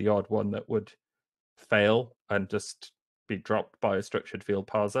 and then the odd one that would fail and just be dropped by a structured field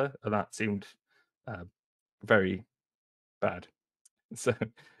parser, and that seemed very bad. So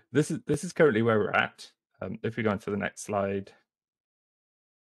this is currently where we're at. If we go on to the next slide,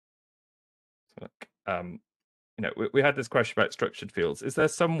 we had this question about structured fields. Is there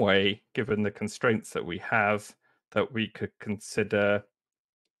some way, given the constraints that we have, that we could consider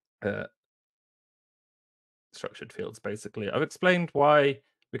structured fields? Basically, I've explained why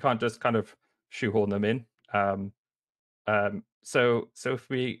we can't just kind of shoehorn them in. So if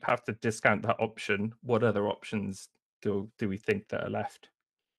we have to discount that option, what other options do we think that are left?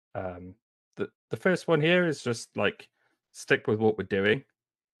 The first one here is just like stick with what we're doing.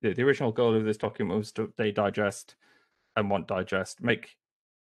 The original goal of this document was to digest and want digest. Make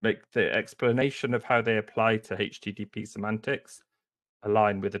the explanation of how they apply to HTTP semantics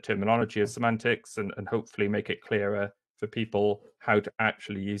align with the terminology of semantics, and hopefully make it clearer for people how to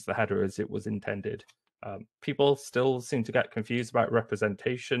actually use the header as it was intended. People still seem to get confused about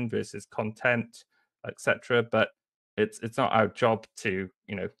representation versus content, etc. But it's not our job to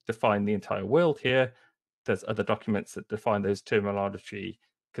define the entire world here. There's other documents that define those terminology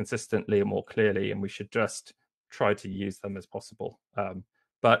consistently and more clearly, and we should just try to use them as possible.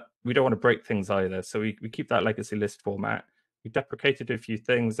 But we don't want to break things either, so we keep that legacy list format. We deprecated a few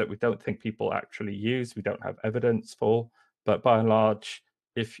things that we don't think people actually use, we don't have evidence for, but by and large,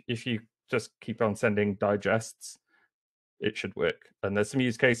 if you just keep on sending digests, it should work. And there's some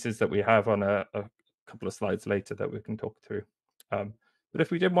use cases that we have on a couple of slides later that we can talk through. But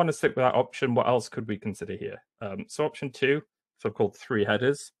if we didn't want to stick with that option, what else could we consider here? So option 2, so-called 3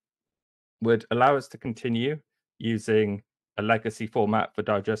 headers, would allow us to continue using a legacy format for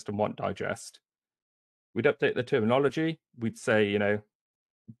digest and want digest. We'd update the terminology. We'd say,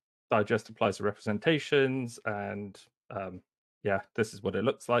 digest applies to representations, and yeah, this is what it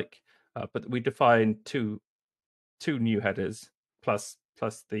looks like. But we define two new headers plus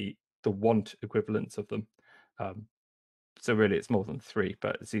the want equivalents of them. So really, it's more than 3,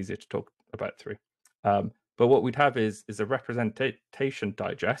 but it's easier to talk about 3. But what we'd have is a representation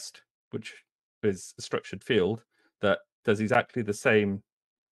digest, which is a structured field that does exactly the same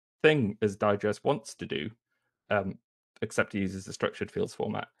thing as digest wants to do, except it uses the structured fields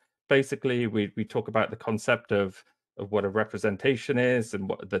format. Basically, we talk about the concept of what a representation is and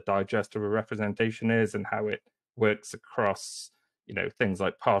what the digest of a representation is and how it works across things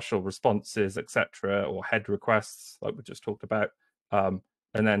like partial responses, etc., or head requests, like we just talked about, and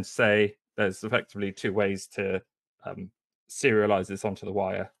then say there's effectively 2 ways to serialize this onto the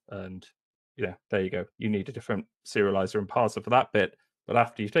wire, and there you go. You need a different serializer and parser for that bit, but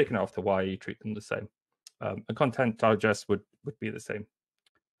after you've taken it off the wire, you treat them the same. A content digest would be the same.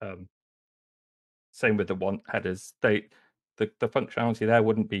 Same with the want headers. The functionality there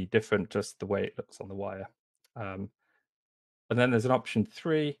wouldn't be different, just the way it looks on the wire. And then there's an option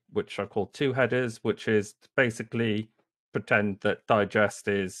 3, which I call 2 headers, which is basically pretend that digest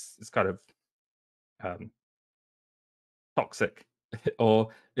is kind of toxic, or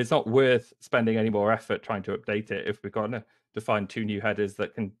it's not worth spending any more effort trying to update it if we're going to define 2 new headers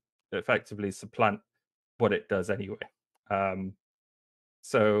that can effectively supplant what it does anyway.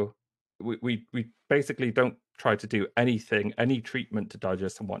 So we basically don't try to do any treatment to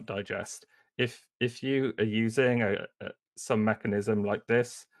digest and want digest. If you are using some mechanism like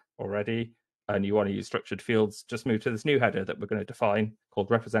this already and you want to use structured fields, just move to this new header that we're going to define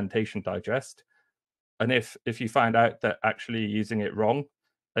called representation digest. And if you find out that actually using it wrong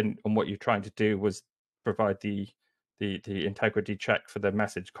and what you're trying to do was provide the integrity check for the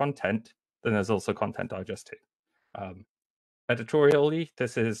message content, then there's also content digest too. Editorially,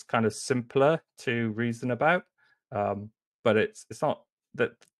 this is kind of simpler to reason about, but it's not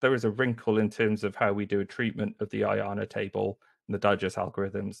that there is a wrinkle in terms of how we do a treatment of the IANA table and the digest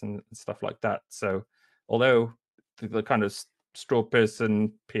algorithms and stuff like that. So although the kind of straw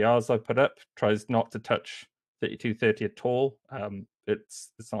person PRs I put up tries not to touch 3230 at all,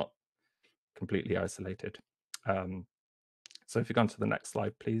 it's not completely isolated. So if you go on to the next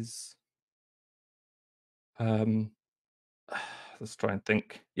slide, please. Let's try and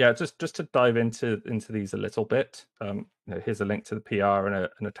think. Yeah, just to dive into these a little bit. Here's a link to the PR and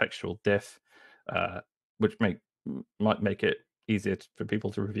a textual diff, which might make it easier for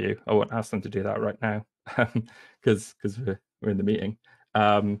people to review. I won't ask them to do that right now because we're in the meeting.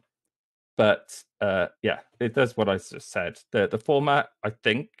 But yeah, it does what I just said. The format, I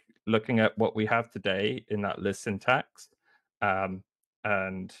think, looking at what we have today in that list syntax, and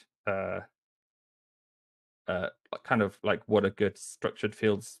kind of like what a good structured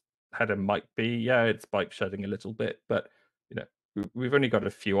fields header might be. Yeah, it's bike shedding a little bit, but we've only got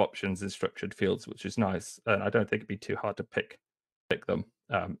a few options in structured fields, which is nice, and I don't think it'd be too hard to pick them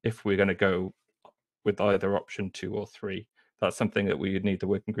if we're going to go with either option 2 or 3. That's something that we would need the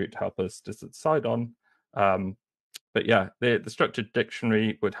working group to help us to decide on. But yeah, the structured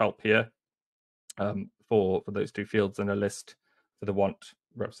dictionary would help here for those 2 fields, and a list for the want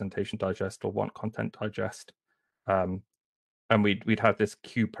representation digest or want content digest. And we'd have this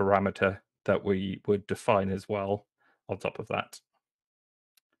Q parameter that we would define as well on top of that.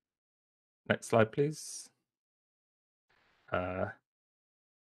 Next slide, please.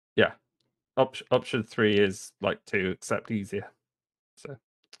 Yeah, option 3 is like to accept easier. So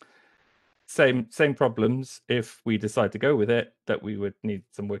same problems if we decide to go with it that we would need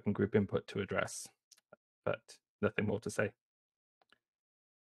some working group input to address, but nothing more to say.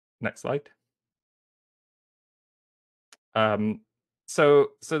 Next slide. So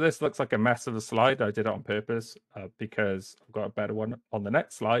this looks like a mess of a slide. I did it on purpose because I've got a better one on the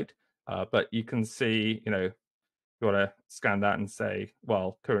next slide. But you can see, you want to scan that and say,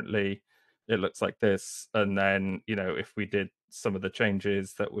 well, currently it looks like this. And then, if we did some of the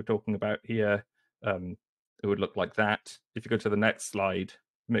changes that we're talking about here, it would look like that. If you go to the next slide,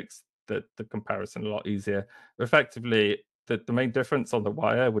 makes the comparison a lot easier. Effectively, the main difference on the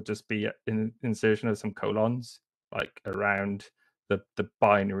wire would just be in insertion of some colons, like around the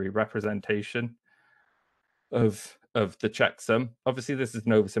binary representation of the checksum. Obviously, this is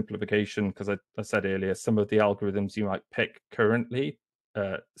an oversimplification because I said earlier, some of the algorithms you might pick currently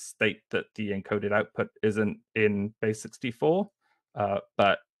state that the encoded output isn't in base 64.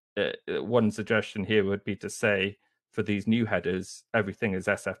 But one suggestion here would be to say, for these new headers, everything is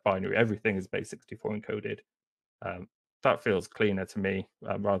SF binary, everything is base64 encoded. That feels cleaner to me,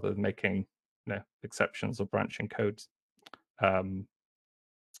 rather than making exceptions or branching codes.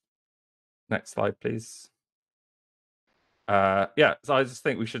 Next slide, please. Yeah, so I just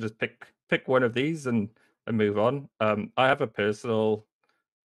think we should just pick one of these and move on. I have a personal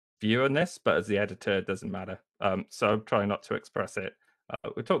view on this, but as the editor, it doesn't matter. So I'm trying not to express it.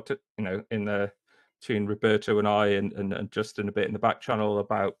 We talked, in the between Roberto and I and Justin a bit in the back channel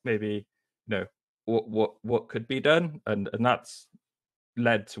about maybe, what could be done, and that's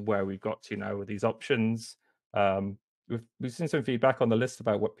led to where we've got to now with these options. We've seen some feedback on the list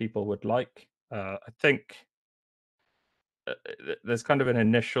about what people would like. I think there's kind of an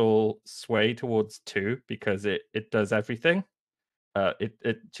initial sway towards 2 because it does everything. It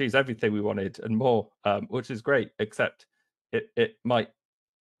achieves everything we wanted and more, which is great, except it might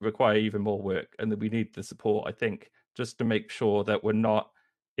require even more work, and that we need the support, I think, just to make sure that we're not,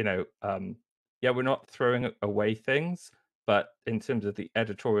 we're not throwing away things, but in terms of the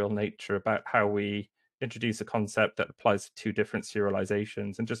editorial nature about how we introduce a concept that applies to 2 different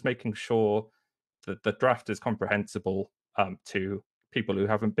serializations, and just making sure that the draft is comprehensible to people who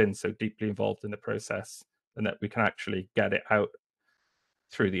haven't been so deeply involved in the process, and that we can actually get it out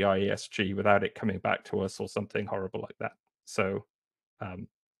through the IESG without it coming back to us or something horrible like that. So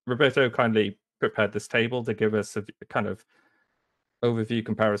Roberto kindly prepared this table to give us a kind of overview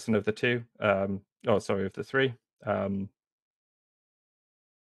comparison of the 2. Of the 3.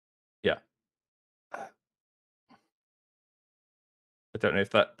 Yeah. I don't know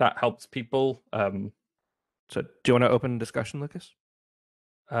if that helps people. So do you want to open discussion, Lucas?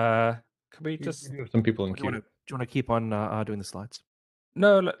 Can we just... We have some people in Do you queue. want to keep on doing the slides?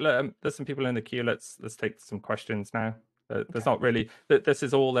 No, there's some people in the queue. Let's take some questions now. There's not really... This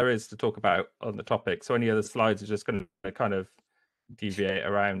is all there is to talk about on the topic. So any other slides are just going to kind of deviate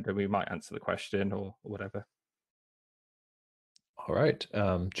around, and we might answer the question or whatever. All right.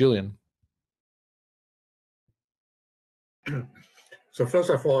 Julian. So first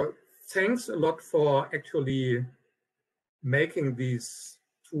of all, thanks a lot for actually making these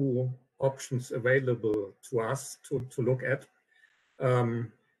 2 options available to us to look at.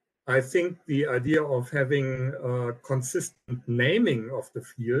 I think the idea of having consistent naming of the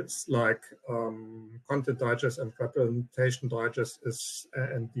fields, like content digest and representation digest, is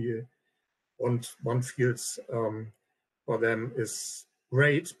and the one fields for them is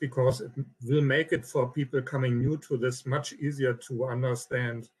great, because it will make it for people coming new to this much easier to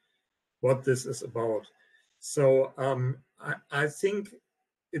understand what this is about. So I think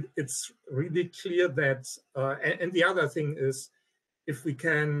it's really clear that, and the other thing is, if we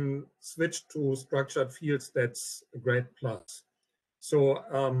can switch to structured fields, that's a great plus. So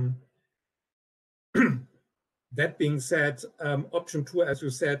that being said, option 2, as you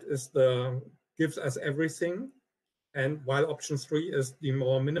said, gives us everything. And while option 3 is the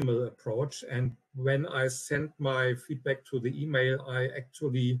more minimal approach. And when I sent my feedback to the email, I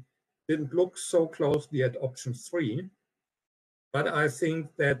actually didn't look so closely at option 3. But I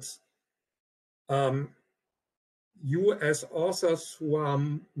think that you, as authors who are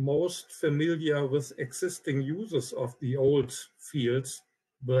most familiar with existing uses of the old fields,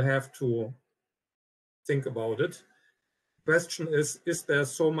 will have to think about it. Question is there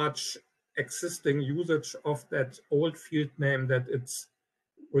so much existing usage of that old field name that it's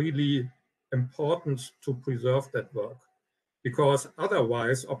really important to preserve that work? Because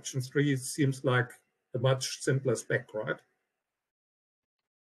otherwise, option 3 seems like a much simpler spec, right?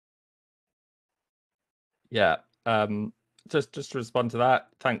 Yeah. Just to respond to that,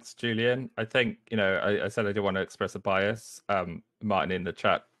 thanks, Julian. I think, I said I didn't want to express a bias. Martin in the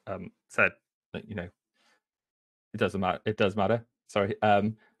chat said that, it doesn't matter. It does matter. Sorry.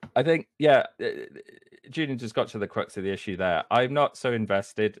 I think, Julian just got to the crux of the issue there. I'm not so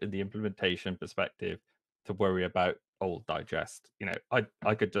invested in the implementation perspective to worry about old digest.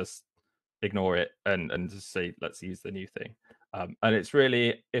 I could just ignore it and just say, let's use the new thing. And it's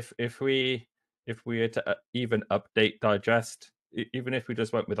really, if we were to even update digest, even if we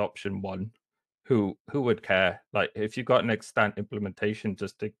just went with option 1, who would care? Like, if you got an extant implementation,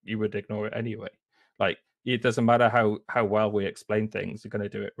 you would ignore it anyway. Like, it doesn't matter how well we explain things, you're going to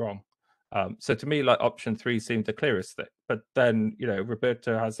do it wrong. So to me, like, option 3 seemed the clearest thing. But then,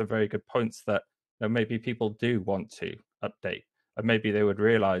 Roberto has some very good points that maybe people do want to update, and maybe they would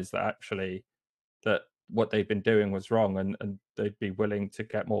realize that actually that what they've been doing was wrong, and they'd be willing to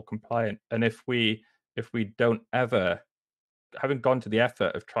get more compliant. And if we don't ever, haven't gone to the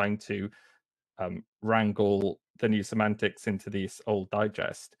effort of trying to wrangle the new semantics into this old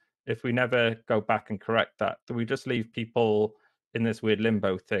digest, if we never go back and correct that, do we just leave people in this weird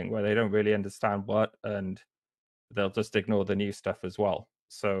limbo thing where they don't really understand what, and they'll just ignore the new stuff as well?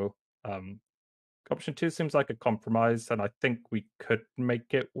 So option 2 seems like a compromise, and I think we could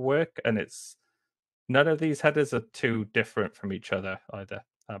make it work. And it's none of these headers are too different from each other either.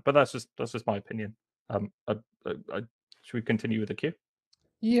 But that's just my opinion. Should we continue with the queue?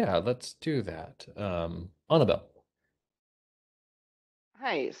 Yeah, let's do that. Annabelle.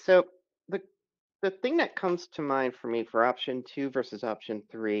 Hi. So the thing that comes to mind for me for option 2 versus option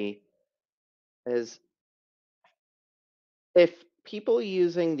 3 is if people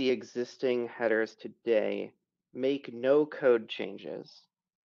using the existing headers today make no code changes,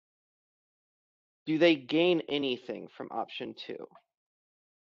 do they gain anything from option 2?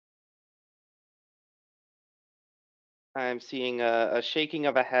 I'm seeing a shaking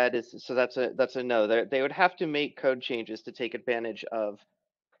of a head. So that's a no. They would have to make code changes to take advantage of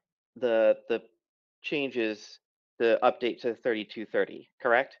the changes, the update to 3230,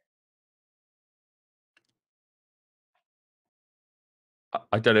 correct?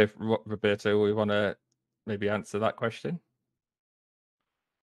 I don't know if Roberto, we want to maybe answer that question.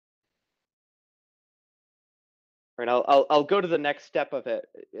 Right. I'll go to the next step of it,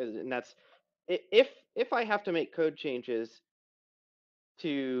 and that's if I have to make code changes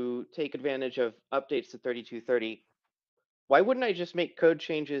to take advantage of updates to 3230, why wouldn't I just make code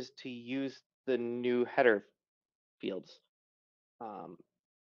changes to use the new header fields?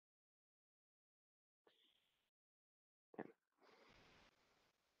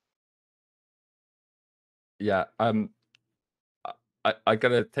 Yeah. I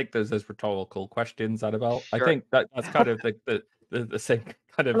gotta take those as rhetorical questions, Annabelle. Sure. I think that's kind of the same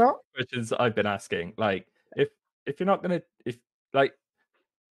kind of questions I've been asking. Like, if you're not gonna, if like,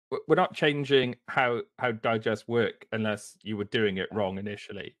 we're not changing how digests work unless you were doing it wrong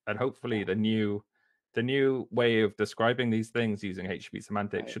initially. And hopefully the new way of describing these things using HTTP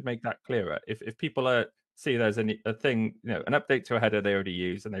semantics should make that clearer. If people see there's a thing, an update to a header they already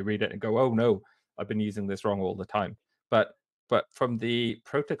use, and they read it and go, oh no, I've been using this wrong all the time. But from the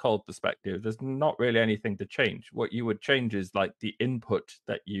protocol perspective, there's not really anything to change. What you would change is like the input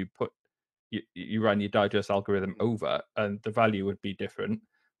that you put, you run your digest algorithm over, and the value would be different,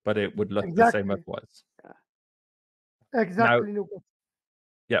 but it would look the same otherwise. Exactly, Now, Lucas.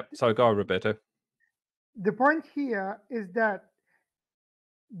 Yeah, so go on, Roberto. The point here is that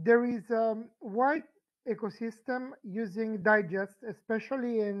there is a wide ecosystem using digest,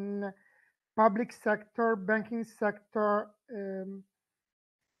 especially in public sector, banking sector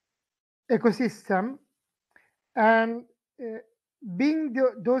ecosystem, and being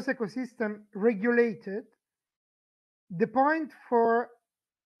those ecosystem regulated, the point for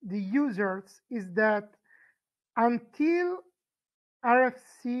the users is that until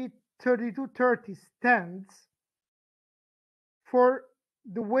RFC 3230 stands for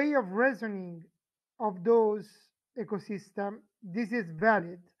the way of reasoning of those ecosystem, this is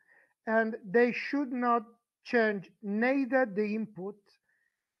valid, and they should not change neither the input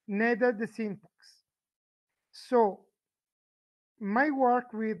neither the syntax. So my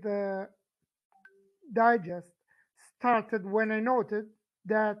work with digest started when I noted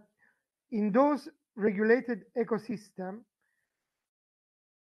that in those regulated ecosystem,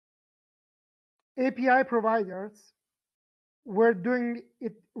 API providers were doing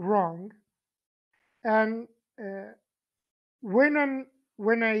it wrong, and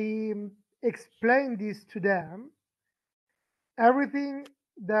when I explained this to them, everything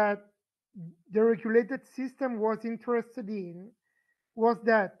that the regulated system was interested in was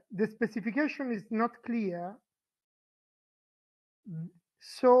that the specification is not clear,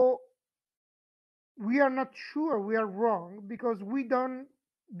 so we are not sure we are wrong because we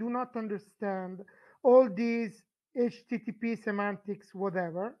do not understand all these HTTP semantics,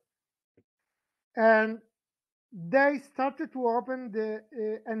 whatever. And they started to open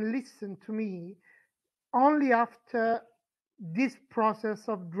and listen to me only after this process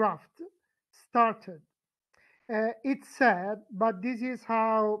of draft started. It's sad, but this is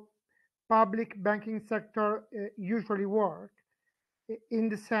how public banking sector usually work, in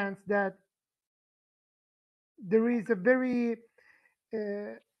the sense that there is a very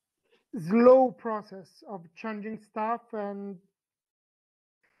slow process of changing stuff, and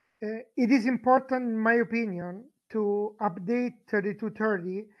it is important, in my opinion, to update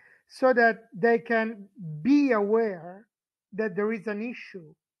 3230 so that they can be aware that there is an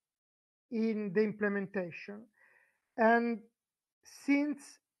issue in the implementation. And since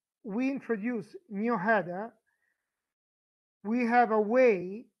we introduce new header, we have a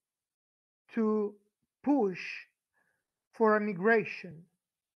way to push for a migration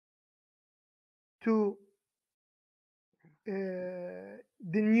to the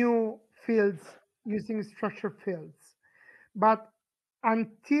new fields using structured fields. But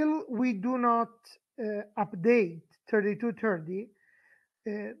until we do not update 3230,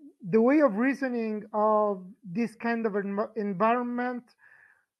 the way of reasoning of this kind of environment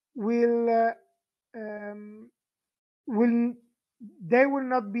will they will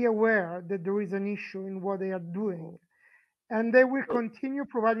not be aware that there is an issue in what they are doing, and they will continue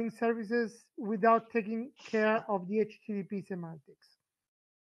providing services without taking care of the HTTP semantics.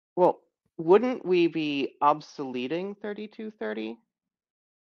 Well, wouldn't we be obsoleting 3230?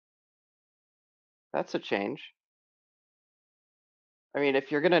 That's a change. I mean,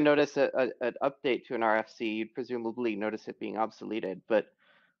 if you're going to notice an update to an RFC, you'd presumably notice it being obsoleted. But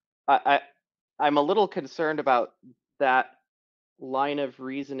I'm a little concerned about that line of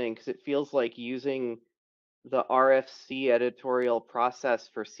reasoning because it feels like using the RFC editorial process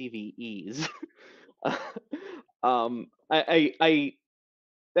for CVEs.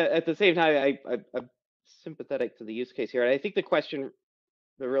 At the same time, I'm sympathetic to the use case here, and I think the question,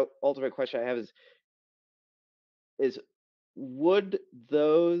 the real ultimate question I have is would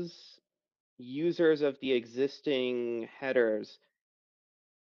those users of the existing headers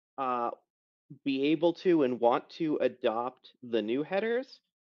be able to and want to adopt the new headers?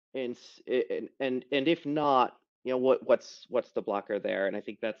 And if not, you know, what's the blocker there? And I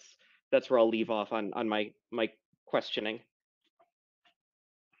think that's where I'll leave off on my questioning.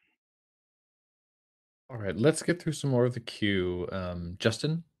 All right, let's get through some more of the queue.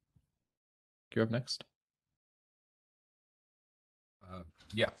 Justin, you're up next.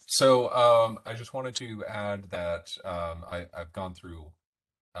 Yeah, so I just wanted to add that I've gone through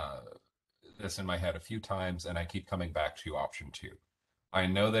this in my head a few times, and I keep coming back to option 2. I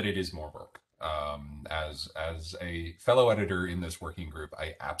know that it is more work. As a fellow editor in this working group,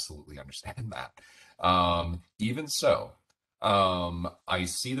 I absolutely understand that. Even so, I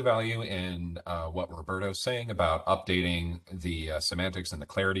see the value in what Roberto's saying about updating the semantics and the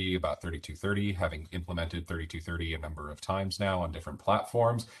clarity about 3230, having implemented 3230 a number of times now on different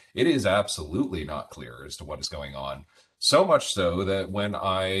platforms. It is absolutely not clear as to what is going on. So much so that when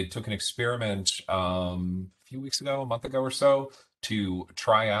I took an experiment a few weeks ago, a month ago or so, to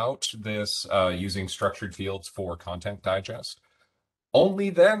try out this using structured fields for content digest, only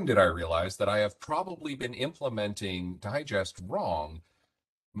then did I realize that I have probably been implementing digest wrong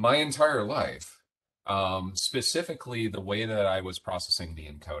my entire life. Specifically, the way that I was processing the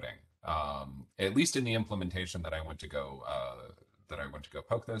encoding, at least in the implementation that I went to go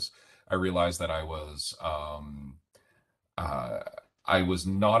poke this, I realized that I was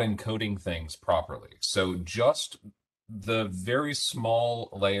not encoding things properly. So just the very small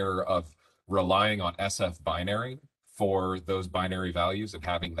layer of relying on SF binary for those binary values and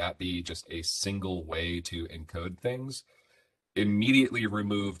having that be just a single way to encode things immediately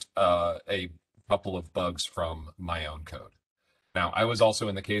removed a couple of bugs from my own code. Now, I was also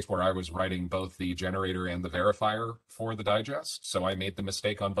in the case where I was writing both the generator and the verifier for the digest, so I made the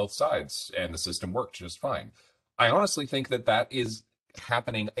mistake on both sides, and the system worked just fine. I honestly think that that is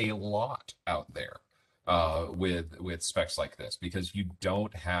happening a lot out there with specs like this, because you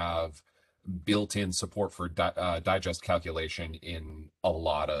don't have built-in support for digest calculation in a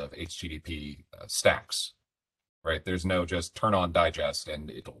lot of HTTP stacks, right? There's no just turn on digest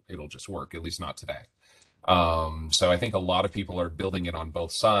and it'll just work, at least not today. So I think a lot of people are building it on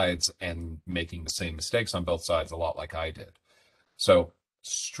both sides and making the same mistakes on both sides, a lot like I did. So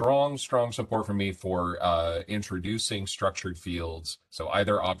strong support from me for introducing structured fields. So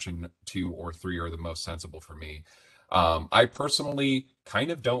either option 2 or 3 are the most sensible for me. I personally kind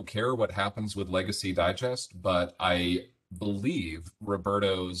of don't care what happens with legacy digest, but I believe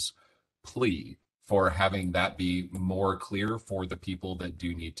Roberto's plea for having that be more clear for the people that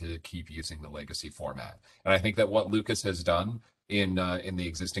do need to keep using the legacy format. And I think that what Lucas has done in the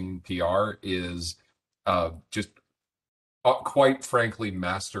existing PR is just quite frankly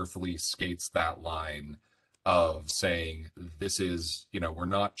masterfully skates that line of saying, this is, you know, we're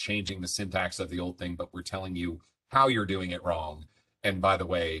not changing the syntax of the old thing, but we're telling you how you're doing it wrong. And by the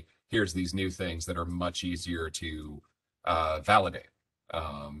way, here's these new things that are much easier to validate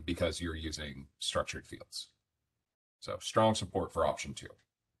because you're using structured fields. So strong support for option 2.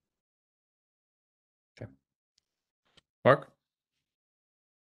 Okay. Mark?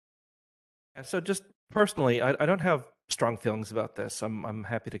 And so just personally, I don't have strong feelings about this. I'm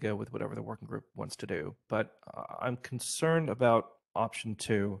happy to go with whatever the working group wants to do, but I'm concerned about option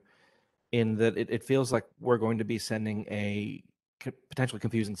 2 in that it feels like we're going to be sending a potentially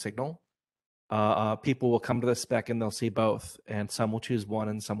confusing signal people will come to the spec and they'll see both, and some will choose one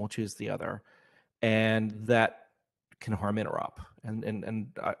and some will choose the other, and that can harm interop.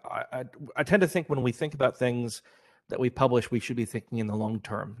 And I tend to think when we think about things that we publish, we should be thinking in the long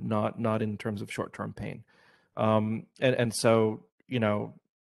term, not in terms of short term pain. And so, you know,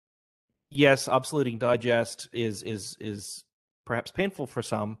 yes, obsoleting digest is perhaps painful for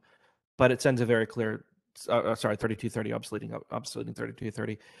some, but it sends a very clear. Sorry, 3230 obsoleting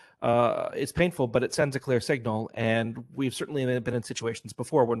 3230. It's painful, but it sends a clear signal. And we've certainly been in situations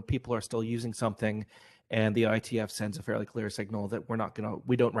before when people are still using something, and the IETF sends a fairly clear signal that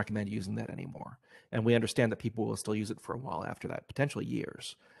we don't recommend using that anymore. And we understand that people will still use it for a while after that, potentially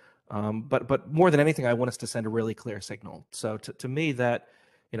years. But more than anything, I want us to send a really clear signal. So to me, that,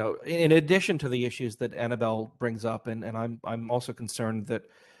 you know, in addition to the issues that Annabelle brings up, and I'm also concerned that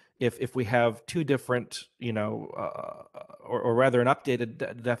if we have two different, you know, or rather an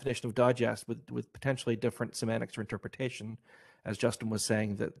updated definition of digest with potentially different semantics or interpretation, as Justin was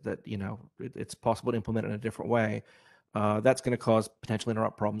saying, that you know, it's possible to implement it in a different way, that's going to cause potential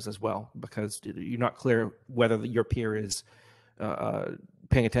interrupt problems as well, because you're not clear whether your peer is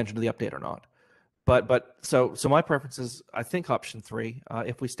paying attention to the update or not. But so my preference is, I think, option 3.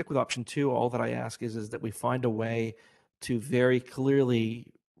 If we stick with option 2, all that I ask is that we find a way to very clearly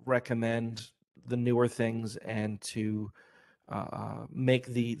recommend the newer things and to make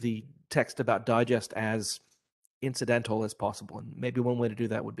the text about digest as incidental as possible. And maybe one way to do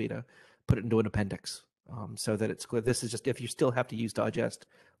that would be to put it into an appendix, so that it's clear. This is just, if you still have to use digest,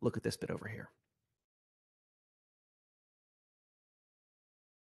 look at this bit over here.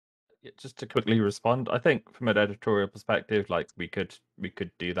 Just to quickly respond, I think from an editorial perspective, like we could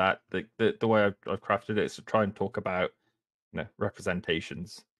do that. The way I've crafted it is to try and talk about, you know,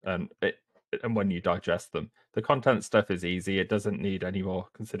 representations and when you digest them. The content stuff is easy; it doesn't need any more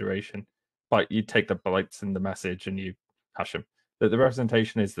consideration. But you take the bytes in the message and you hash them. The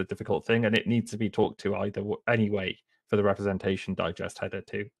representation is the difficult thing, and it needs to be talked to either anyway for the representation digest header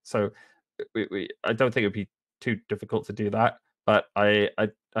too. So I don't think it'd be too difficult to do that. But I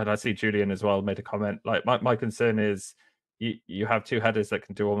see Julian as well made a comment. Like my concern is you have two headers that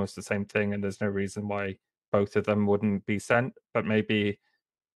can do almost the same thing, and there's no reason why both of them wouldn't be sent. But maybe,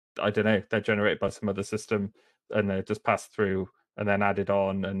 I don't know, they're generated by some other system and they're just passed through and then added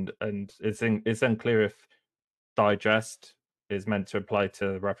on, and it's unclear if digest is meant to apply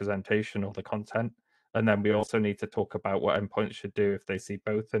to representation or the content. And then we also need to talk about what endpoints should do if they see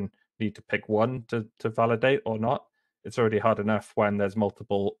both and need to pick one to validate or not. It's already hard enough when there's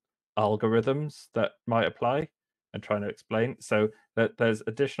multiple algorithms that might apply and trying to explain. So that there's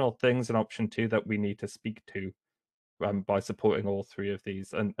additional things in option 2 that we need to speak to by supporting all 3 of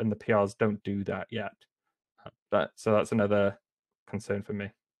these, and the PRs don't do that yet. So that's another concern for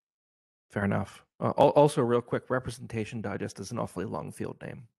me. Fair enough. Also, real quick, representation digest is an awfully long field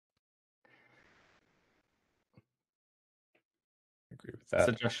name. I agree with that.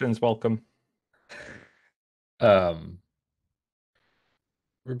 Suggestions welcome.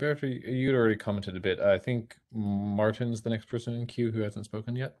 Roberto, you'd already commented a bit. I think Martin's the next person in queue who hasn't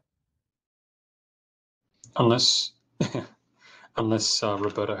spoken yet. Unless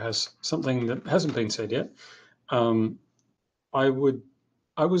Roberto has something that hasn't been said yet. I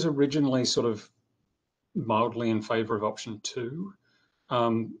was originally sort of mildly in favor of option 2,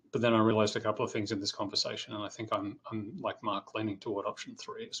 but then I realized a couple of things in this conversation, and I think I'm like Mark, leaning toward option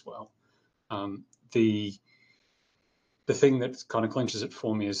 3 as well. The thing that kind of clinches it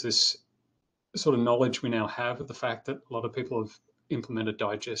for me is this sort of knowledge we now have of the fact that a lot of people have implemented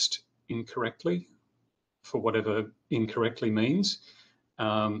digest incorrectly, for whatever incorrectly means,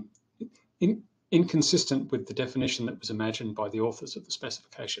 inconsistent with the definition that was imagined by the authors of the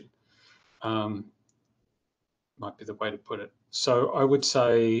specification. Might be the way to put it. So I would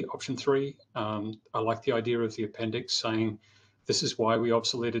say option 3. I like the idea of the appendix saying, this is why we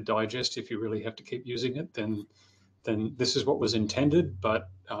obsoleted digest. If you really have to keep using it, then this is what was intended, but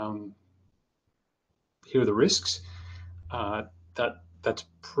here are the risks. That's a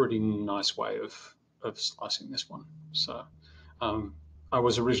pretty nice way of slicing this one. So I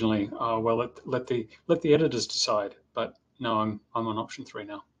was originally, well, let the editors decide, but no, I'm on option 3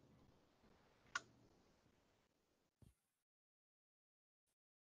 now.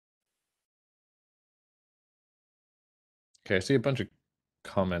 Okay, I see a bunch of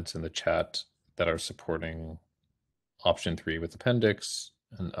comments in the chat that are supporting option 3 with appendix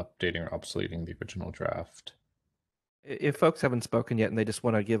and updating or obsoleting the original draft. If folks haven't spoken yet and they just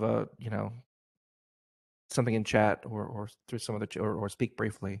want to give a, you know, something in chat or through some of the or speak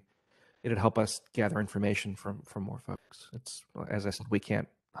briefly, it'd help us gather information from more folks. It's, as I said, we can't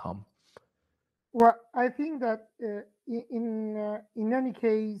hum. Well, I think that in any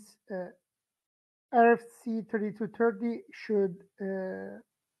case, RFC 3230 should,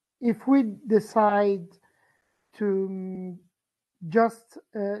 if we decide to just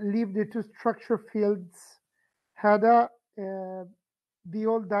leave the two structure fields header, the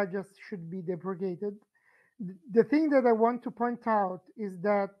old digest should be deprecated. The thing that I want to point out is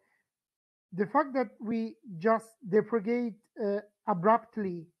that the fact that we just deprecate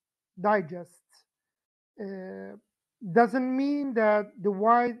abruptly digests doesn't mean that the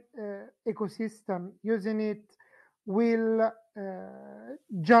wide ecosystem using it will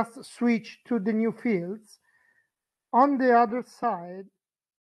just switch to the new fields. On the other side,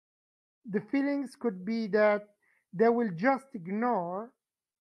 the feelings could be that they will just ignore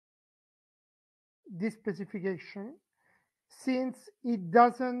this specification since it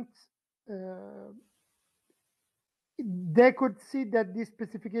doesn't, they could see that this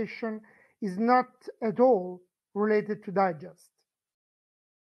specification is not at all related to digest.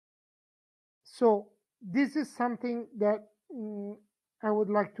 So this is something that I would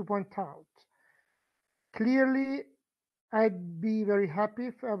like to point out. Clearly, I'd be very happy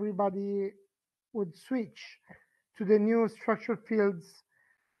if everybody would switch to the new structured fields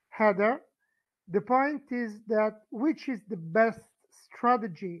header. The point is that which is the best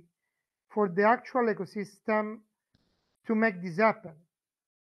strategy for the actual ecosystem to make this happen?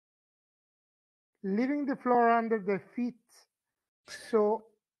 Leaving the floor under their feet, so,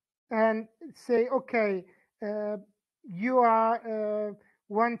 and say, okay, you are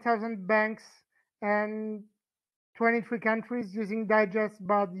 1,000 banks and 23 countries using digest,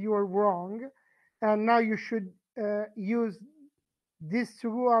 but you are wrong, and now you should use these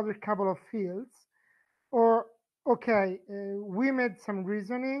two other couple of fields. Or, okay, we made some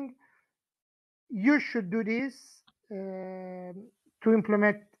reasoning, you should do this to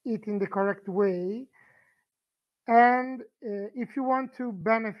implement it in the correct way. And if you want to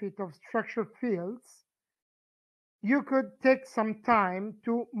benefit of structured fields, you could take some time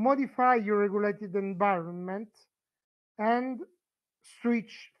to modify your regulated environment and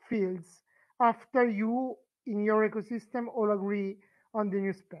switch fields after you in your ecosystem all agree on the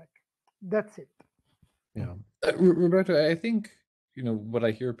new spec. That's it. Yeah. Roberto, I think, what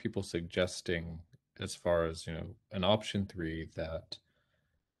I hear people suggesting as far as, an option 3 that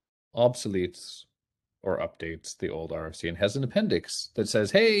obsoletes or updates the old RFC and has an appendix that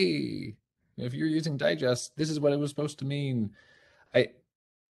says, hey, if you're using digest, this is what it was supposed to mean.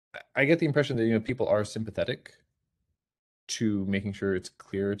 I get the impression that, people are sympathetic to making sure it's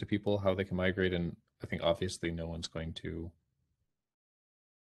clear to people how they can migrate. And I think obviously no one's going to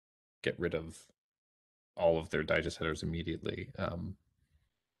get rid of all of their digest headers immediately.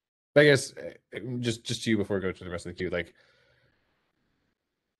 But I guess just to you before we go to the rest of the queue, like,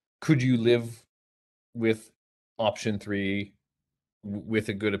 could you live with option 3 with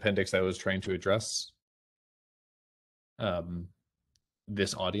a good appendix that was trying to address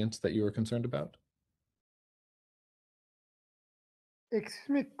this audience that you were concerned about? Excuse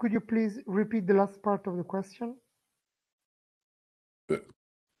me, could you please repeat the last part of the question?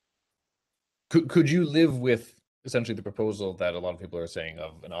 Could you live with essentially the proposal that a lot of people are saying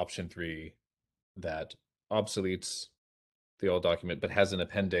of an option 3 that obsoletes the old document but has an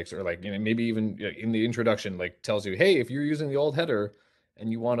appendix, or like, maybe even in the introduction, like, tells you, hey, if you're using the old header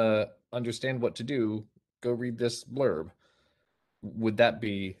and you want to understand what to do, go read this blurb? Would that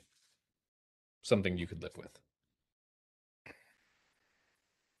be something you could live with?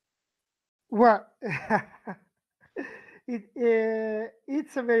 Well,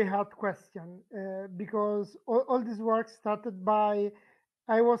 it's a very hard question because all this work started by,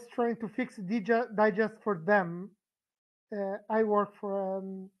 I was trying to fix digest for them. I work for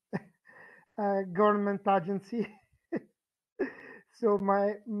a government agency. So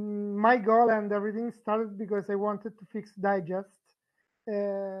my goal and everything started because I wanted to fix digest.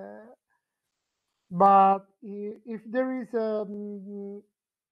 But if there is a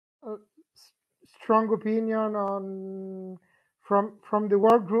strong opinion on from the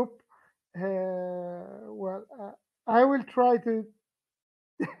work group, well, I will try to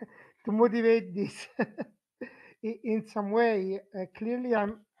to motivate this in some way. Clearly,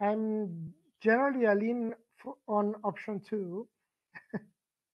 I'm generally a lean on option 2.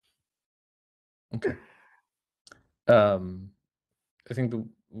 Okay. I think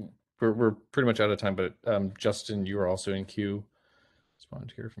we're pretty much out of time, but Justin, you are also in queue. Just wanted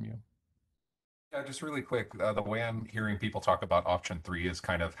to hear from you. Yeah, just really quick, the way I'm hearing people talk about option 3 is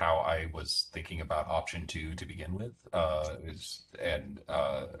kind of how I was thinking about option 2 to begin with,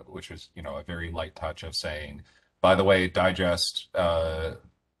 which was, a very light touch of saying, by the way, digest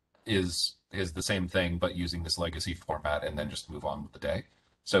is the same thing, but using this legacy format and then just move on with the day.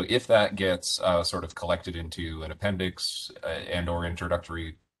 So if that gets sort of collected into an appendix and or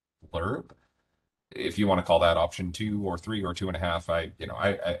introductory blurb, if you want to call that option 2 or 3 or 2.5,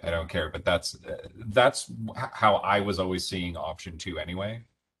 I don't care. But that's how I was always seeing option 2 anyway.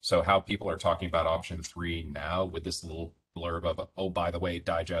 So how people are talking about option 3 now with this little blurb of, oh, by the way,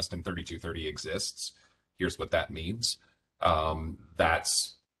 digest in 3230 exists. Here's what that means. I'm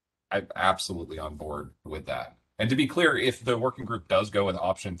absolutely on board with that. And to be clear, if the working group does go with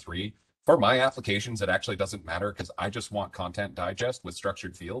option 3, for my applications, it actually doesn't matter because I just want content digest with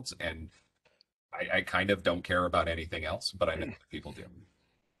structured fields, and I kind of don't care about anything else, but I know that people do.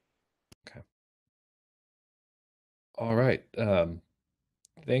 Okay. All right.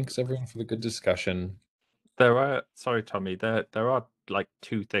 Thanks everyone for the good discussion. Sorry, Tommy, there are like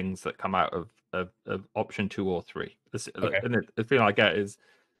 2 things that come out of option 2 or 3. Okay. And the feeling I get is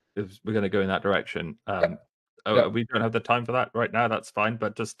we're going to go in that direction. We don't have the time for that right now. That's fine.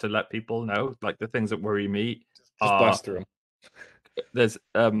 But just to let people know, like the things that worry me Just are blast through them. there's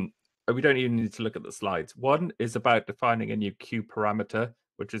we don't even need to look at the slides. One is about defining a new Q parameter,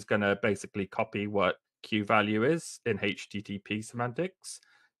 which is going to basically copy what Q value is in HTTP semantics.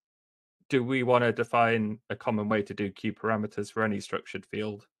 Do we want to define a common way to do Q parameters for any structured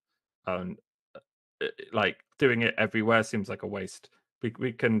field? Like doing it everywhere seems like a waste.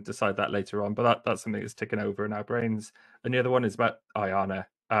 We can decide that later on, but that's something that's ticking over in our brains. And the other one is about IANA.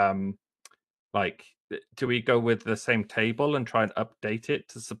 Like, do we go with the same table and try and update it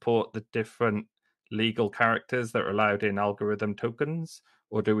to support the different legal characters that are allowed in algorithm tokens?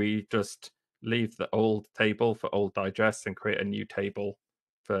 Or do we just leave the old table for old digests and create a new table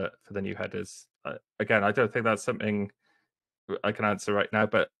for the new headers? Again, I don't think that's something I can answer right now,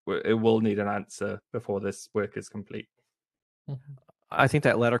 but it will need an answer before this work is complete. I think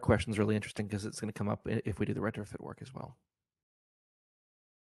that latter question is really interesting because it's going to come up if we do the retrofit work as well.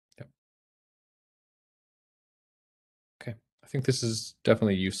 Yep. Okay. I think this is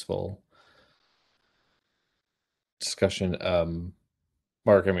definitely useful discussion.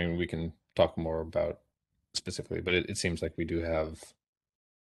 Mark, I mean, we can talk more about specifically, but it seems like we do have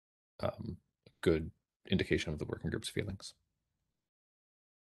a good indication of the working group's feelings.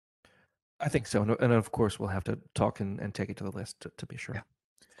 I think so. And of course, we'll have to talk and take it to the list to be sure.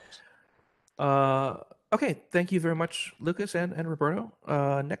 Yeah. Okay. Thank you very much, Lucas and Roberto.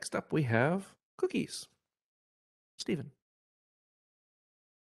 Next up, we have cookies. Stephen.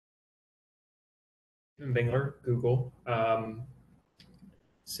 Bingler, Google,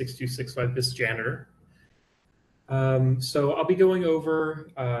 6265 BIS janitor. So I'll be going over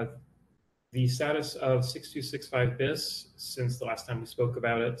the status of 6265 BIS since the last time we spoke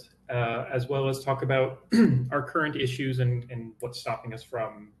about it, as well as talk about our current issues and what's stopping us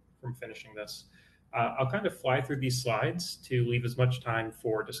from finishing this. I'll kind of fly through these slides to leave as much time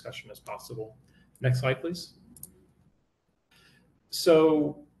for discussion as possible. Next slide, please.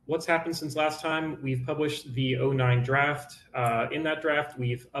 So what's happened since last time? We've published the 09 draft. In that draft,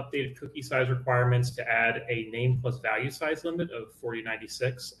 we've updated cookie size requirements to add a name plus value size limit of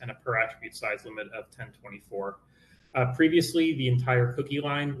 4096 and a per attribute size limit of 1024. Previously, the entire cookie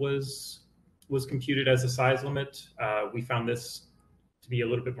line was computed as a size limit. We found this to be a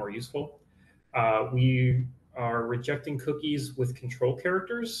little bit more useful. We are rejecting cookies with control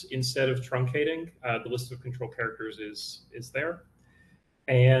characters instead of truncating. The list of control characters is there.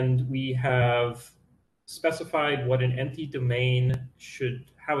 And we have specified what an empty domain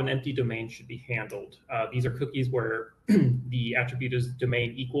how an empty domain should be handled. These are cookies where the attribute is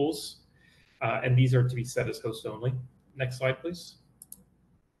domain equals, and these are to be set as host only. Next slide, please.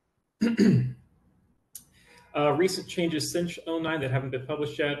 Recent changes since 09 that haven't been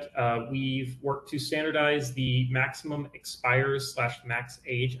published yet. We've worked to standardize the maximum expires / max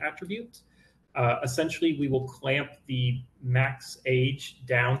age attribute. Essentially, we will clamp the max age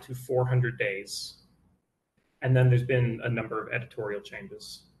down to 400 days. And then there's been a number of editorial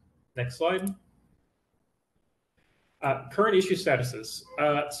changes. Next slide. Current issue statuses.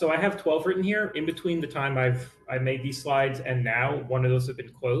 So I have 12 written here. In between the time I made these slides and now, one of those have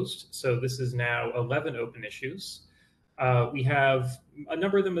been closed. So this is now 11 open issues. We have a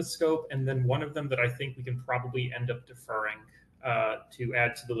number of them with scope, and then one of them that I think we can probably end up deferring to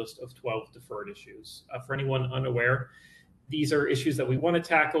add to the list of 12 deferred issues. For anyone unaware, these are issues that we want to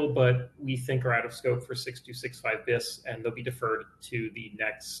tackle, but we think are out of scope for 6265 BIS, and they'll be deferred to the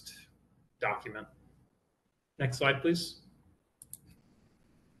next document. Next slide, please.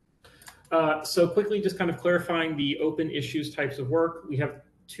 So quickly, just kind of clarifying the open issues types of work. We have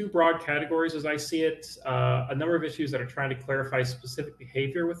two broad categories as I see it. A number of issues that are trying to clarify specific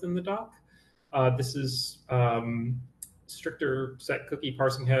behavior within the doc. This is stricter set cookie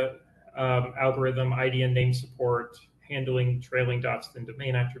parsing algorithm, IDN name support, handling trailing dots within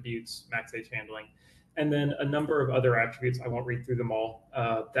domain attributes, max age handling, and then a number of other attributes, I won't read through them all,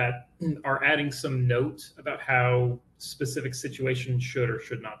 that are adding some note about how specific situations should or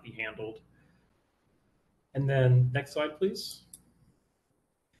should not be handled. And then next slide, please.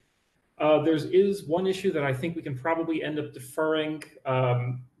 There is one issue that I think we can probably end up deferring.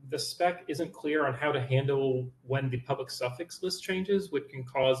 The spec isn't clear on how to handle when the public suffix list changes, which can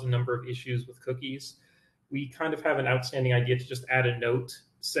cause a number of issues with cookies. We kind of have an outstanding idea to just add a note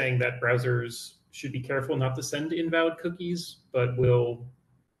saying that browsers should be careful not to send invalid cookies, but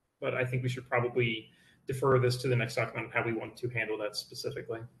I think we should probably defer this to the next document on how we want to handle that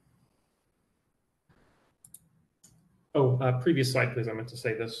specifically. Oh, previous slide, please. I meant to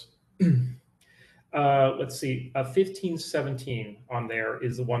say this. Let's see, 1517 on there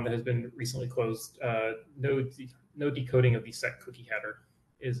is the one that has been recently closed. No decoding of the set cookie header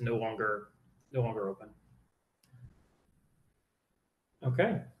is no longer open.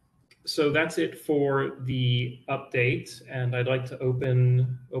 Okay, so that's it for the update, and I'd like to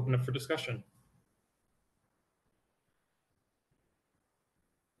open up for discussion.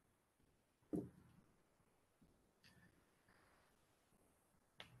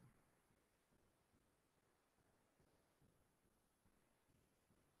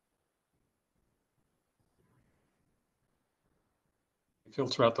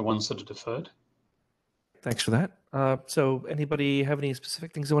 Filter out the ones that are deferred. Thanks for that. So anybody have any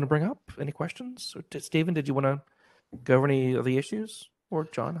specific things they want to bring up? Any questions? Or Stephen, did you want to go over any of the issues? Or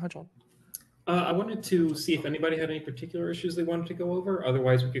John? Hi, John. I wanted to see if anybody had any particular issues they wanted to go over.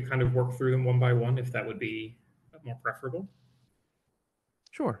 Otherwise, we could kind of work through them one by one if that would be more preferable.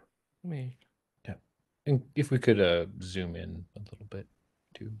 Sure. Yeah. And if we could zoom in a little bit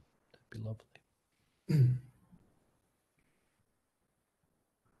too, that'd be lovely.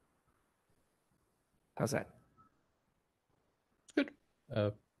 How's that? Good.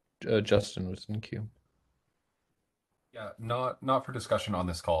 Justin was in queue. Yeah, not for discussion on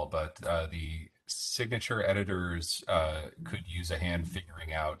this call, but the signature editors could use a hand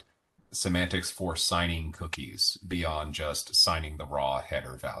figuring out semantics for signing cookies beyond just signing the raw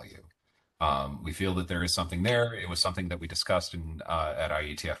header value. We feel that there is something there. It was something that we discussed in at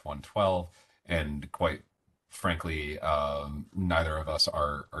IETF 112, and quite frankly, neither of us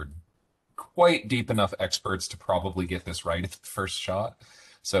are quite deep enough experts to probably get this right at the first shot.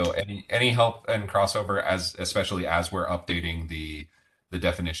 So any help and crossover, especially as we're updating the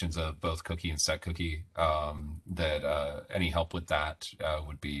definitions of both cookie and set cookie, any help with that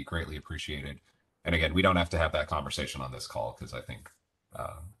would be greatly appreciated. And again, we don't have to have that conversation on this call because I think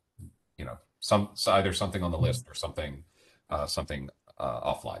either something on the list or something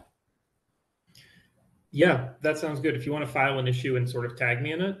offline. Yeah, that sounds good. If you want to file an issue and sort of tag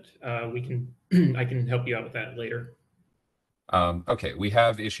me in it, I can help you out with that later. Okay, we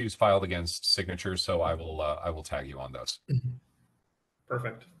have issues filed against signatures, so I will tag you on those.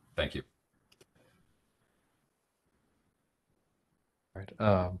 Perfect. Thank you. All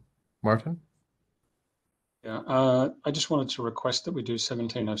right, Martin. Yeah, I just wanted to request that we do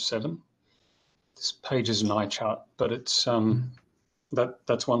 1707. This page is an eye chart, but it's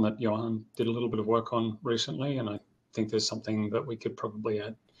that's one that Johan did a little bit of work on recently, and I think there's something that we could probably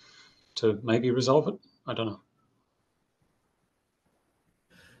add to maybe resolve it. I don't know.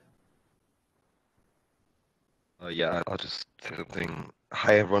 Yeah, I'll just say something.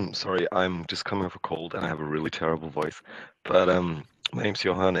 Hi, everyone. Sorry, I'm just coming off a cold and I have a really terrible voice. But my name's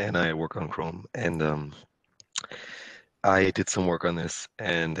Johan and I work on Chrome. And I did some work on this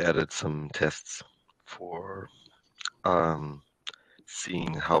and added some tests for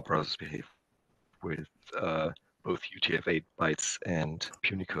seeing how browsers behave with both UTF-8 bytes and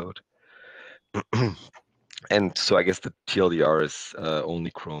Punycode. And so I guess the TLDR is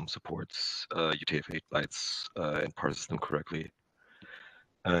only Chrome supports UTF-8 bytes and parses them correctly.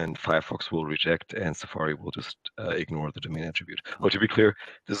 And Firefox will reject, and Safari will just ignore the domain attribute. Oh, to be clear,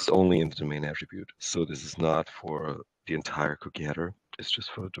 this is only in the domain attribute. So this is not for the entire cookie header. It's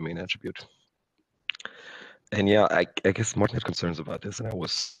just for the domain attribute. And yeah, I guess Martin had concerns about this, and I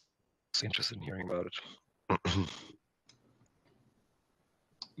was interested in hearing about it.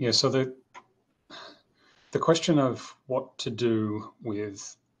 Yeah, so the question of what to do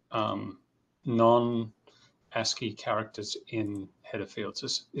with non-ASCII characters in header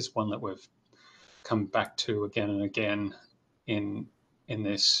fields is one that we've come back to again and again in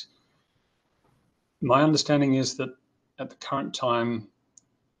this. My understanding is that at the current time,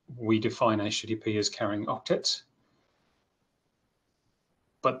 we define HTTP as carrying octets.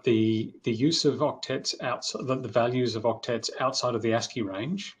 But the use of octets outside, the values of octets outside of the ASCII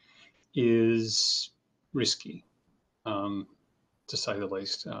range is risky, to say the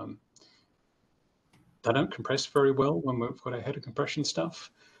least. They don't compress very well when we've got our header compression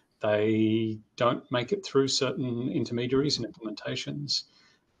stuff. They don't make it through certain intermediaries and implementations,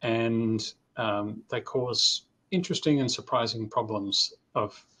 and they cause interesting and surprising problems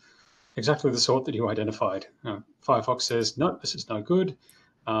of exactly the sort that you identified. Firefox says, no, this is no good.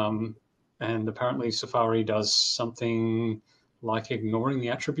 And apparently Safari does something like ignoring the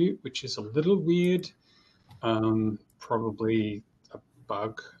attribute, which is a little weird, probably a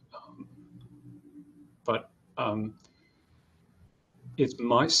bug. But it's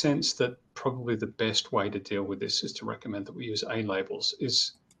my sense that probably the best way to deal with this is to recommend that we use A labels.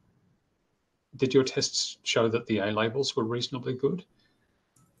 Did your tests show that the A labels were reasonably good?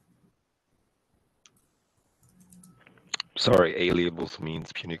 Sorry, A labels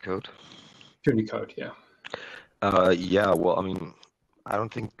means Punycode. Punycode, yeah. Yeah, well, I mean, I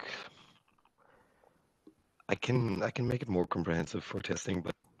don't think I can make it more comprehensive for testing,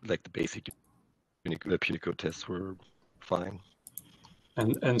 but like the basic Punycode tests were fine.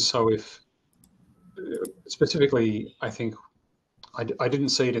 And so if specifically, I think I didn't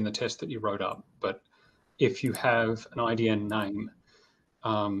see it in the test that you wrote up, but if you have an IDN name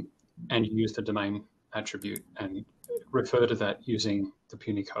and you use the domain attribute and refer to that using the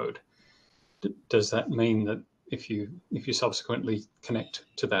Punycode, does that mean that if you subsequently connect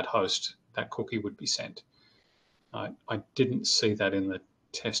to that host, that cookie would be sent? I didn't see that in the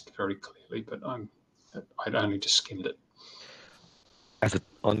test very clearly, but I'd only just skimmed it. As a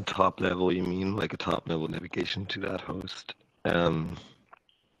on top level, you mean like a top level navigation to that host? Or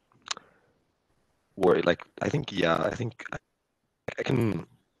like I think I can.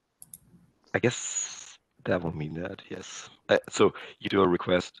 I guess that will mean that, yes. So you do a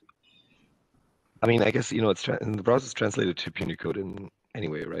request. I mean, I guess it's in the browser is translated to Punycode in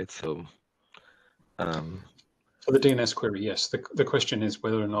anyway, right? So. For the DNS query, yes. The question is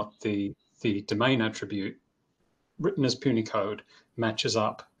whether or not the domain attribute written as Punycode matches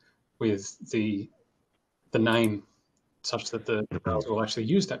up with the name, such that the browser will actually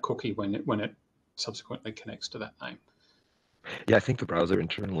use that cookie when it subsequently connects to that name. Yeah, I think the browser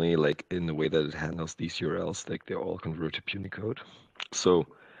internally, like in the way that it handles these URLs, like they all convert to Punycode. So,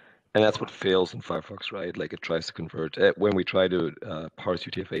 and that's what fails in Firefox, right? Like it tries to convert when we try to parse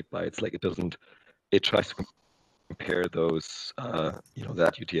UTF-8 bytes, like it doesn't. It tries to compare those, that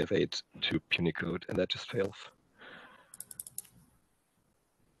UTF-8 to Punycode, and that just fails.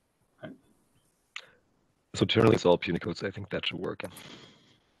 Right. So internally, it's all Punycode, so I think that should work.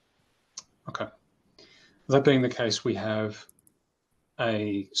 Okay. That being the case, we have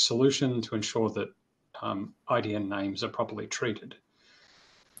a solution to ensure that IDN names are properly treated.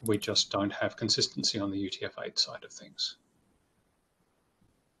 We just don't have consistency on the UTF-8 side of things.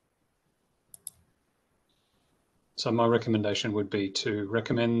 So my recommendation would be to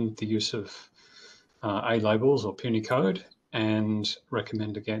recommend the use of A labels or Punycode, and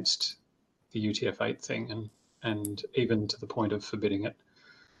recommend against the UTF-8 thing, and even to the point of forbidding it,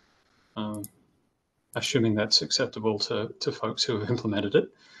 assuming that's acceptable to folks who have implemented it,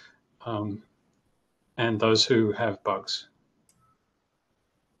 and those who have bugs.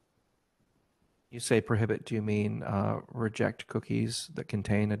 You say prohibit, do you mean reject cookies that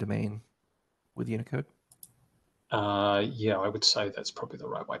contain a domain with Unicode? Yeah, I would say that's probably the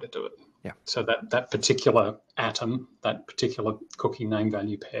right way to do it. Yeah. So that particular atom, that particular cookie name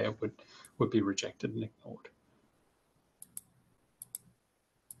value pair would be rejected and ignored.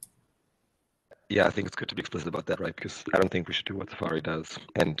 Yeah, I think it's good to be explicit about that, right? Because I don't think we should do what Safari does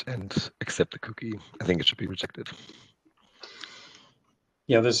and accept the cookie. I think it should be rejected.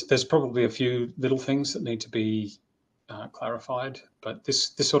 Yeah, there's probably a few little things that need to be clarified, but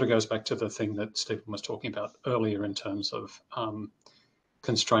this sort of goes back to the thing that Stephen was talking about earlier in terms of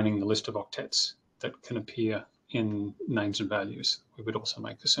constraining the list of octets that can appear in names and values. We would also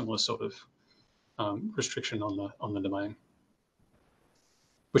make a similar sort of restriction on the domain,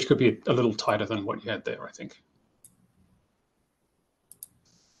 which could be a little tighter than what you had there, I think.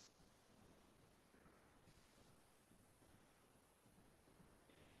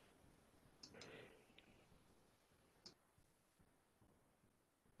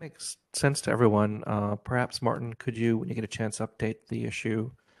 Makes sense to everyone. Perhaps, Martin, could you, when you get a chance, update the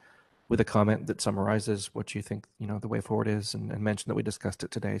issue with a comment that summarizes what you think the way forward is, and mention that we discussed it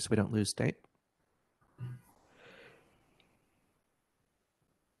today so we don't lose date?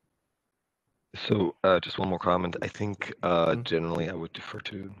 So just one more comment. I think generally I would defer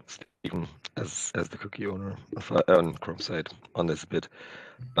to Stephen as the cookie owner on Chrome side on this bit.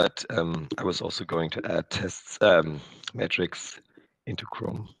 But I was also going to add tests metrics into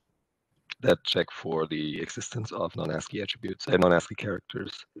Chrome that check for the existence of non-ASCII attributes and non-ASCII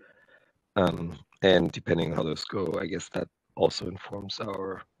characters. And depending on how those go, I guess that also informs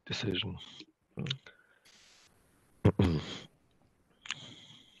our decision.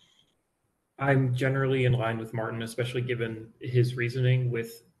 I'm generally in line with Martin, especially given his reasoning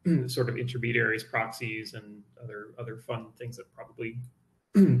with sort of intermediaries, proxies, and other fun things that probably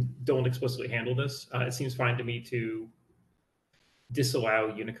don't explicitly handle this. It seems fine to me to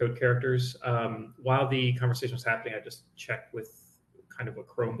disallow Unicode characters. While the conversation was happening, I just checked with kind of what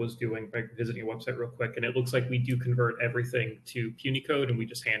Chrome was doing by visiting a website real quick, and it looks like we do convert everything to Punycode, and we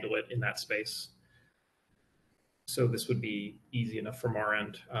just handle it in that space. So this would be easy enough from our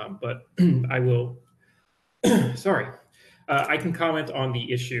end, but I will, sorry, I can comment on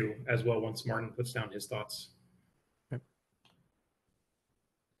the issue as well once Martin puts down his thoughts.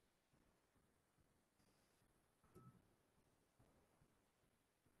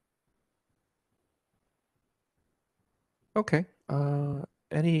 Okay.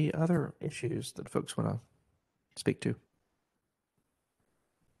 Any other issues that folks want to speak to?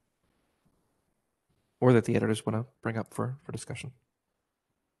 Or that the editors want to bring up for discussion?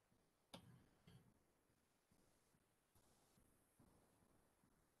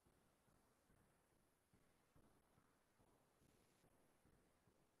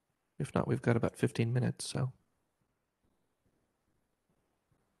 If not, we've got about 15 minutes, so.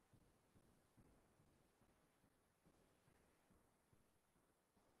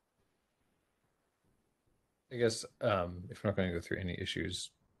 I guess if we're not going to go through any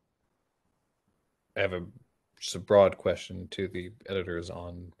issues, I have just a broad question to the editors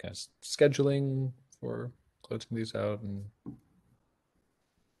on kind of scheduling for closing these out and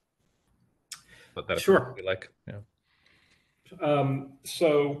what that Sure. would be like.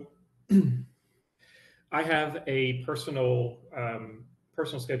 So I have a personal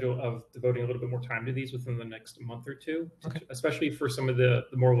schedule of devoting a little bit more time to these within the next month or two, especially for some of the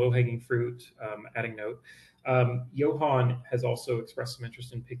more low-hanging fruit, adding note. Johan has also expressed some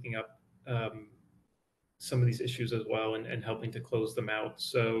interest in picking up some of these issues as well and helping to close them out.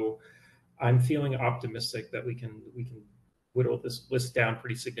 So I'm feeling optimistic that we can whittle this list down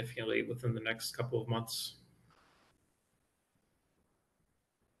pretty significantly within the next couple of months.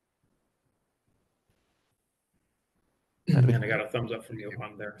 And I got a thumbs up from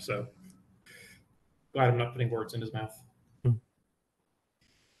Johan there, so glad I'm not putting words in his mouth.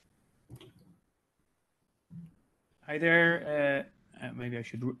 Hi there. Maybe I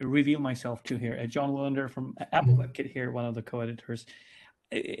should reveal myself too here. John Willander from Apple WebKit here, one of the co-editors.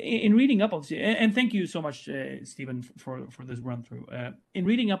 In reading up on this, and thank you so much, Stephen, for this run through. In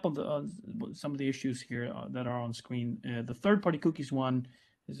reading up on some of the issues here that are on screen, the third-party cookies one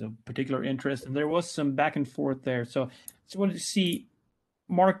is of particular interest, and there was some back and forth there. So I wanted to see,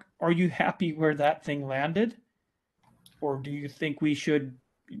 Mark, are you happy where that thing landed, or do you think we should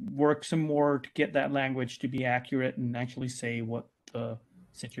work some more to get that language to be accurate and actually say what the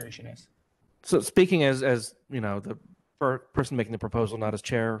situation is? So speaking as you know, the person making the proposal, not as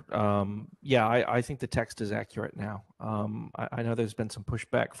chair, yeah, I think the text is accurate now. I know there's been some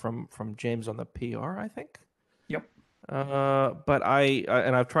pushback from James on the PR, I think. Yep. But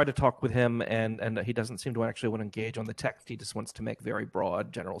I've tried to talk with him, and he doesn't seem to actually want to engage on the text. He just wants to make very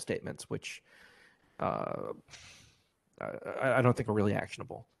broad general statements, which I don't think are really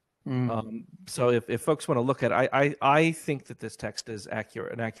actionable. So if folks want to look at it, I think that this text is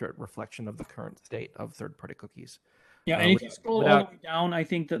an accurate reflection of the current state of third-party cookies. Yeah, and if you scroll all the way down, I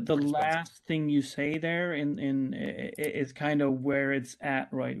think that the last thing you say there is kind of where it's at,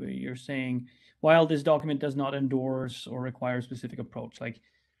 right? Where you're saying, while this document does not endorse or require a specific approach, like,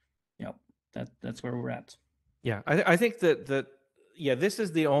 yeah, that's where we're at. Yeah, I think that yeah, this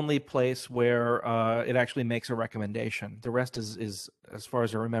is the only place where it actually makes a recommendation. The rest is, as far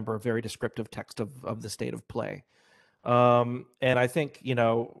as I remember, a very descriptive text of the state of play. And I think,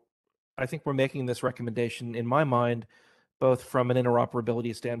 I think we're making this recommendation, in my mind, both from an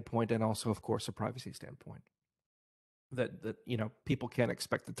interoperability standpoint and also, of course, a privacy standpoint. That people can't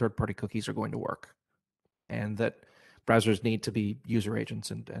expect that third-party cookies are going to work, and that browsers need to be user agents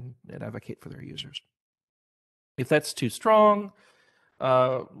and advocate for their users. If that's too strong,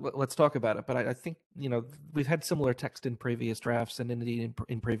 let's talk about it. But I think we've had similar text in previous drafts and indeed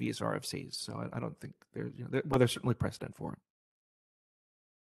in previous RFCs. So I don't think there's certainly precedent for it.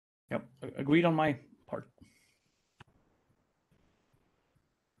 Yep, agreed on my part.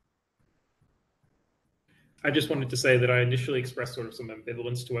 I just wanted to say that I initially expressed sort of some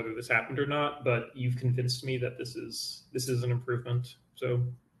ambivalence to whether this happened or not, but you've convinced me that this is an improvement. So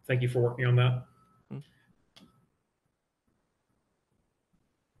thank you for working on that.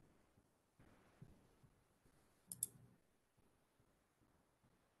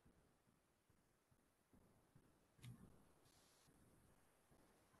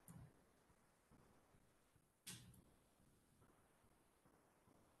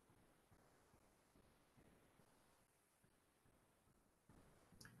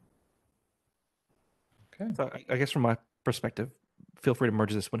 Okay. So I guess from my perspective, feel free to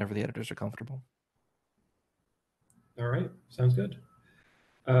merge this whenever the editors are comfortable. All right, sounds good.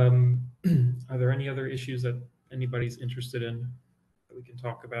 Are there any other issues that anybody's interested in that we can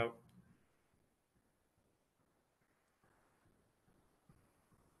talk about?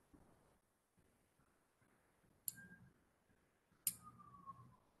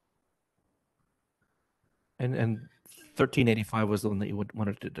 And 1385 was the one that you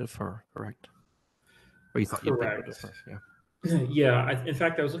wanted to defer, correct? Or you thought you'd be able to defer? Yeah. Yeah. In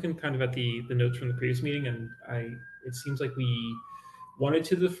fact, I was looking kind of at the notes from the previous meeting, and it seems like we wanted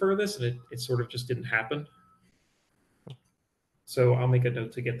to defer this, and it sort of just didn't happen. So I'll make a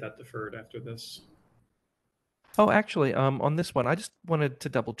note to get that deferred after this. Oh, actually, on this one, I just wanted to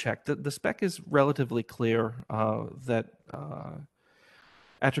double check. The spec is relatively clear that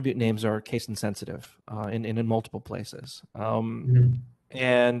attribute names are case insensitive in multiple places.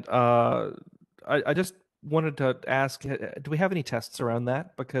 And I just wanted to ask, do we have any tests around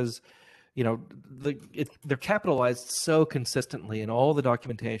that? Because, you know, they're capitalized so consistently in all the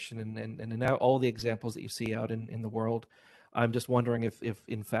documentation and now all the examples that you see out in the world. I'm just wondering if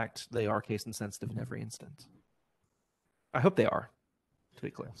in fact they are case insensitive in every instance. I hope they are, to be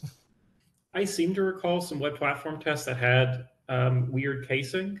clear. I seem to recall some web platform tests that had weird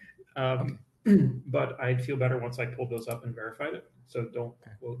casing, but I'd feel better once I pulled those up and verified it. So don't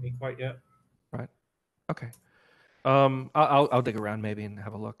quote me quite yet. Right. Okay. I'll dig around maybe and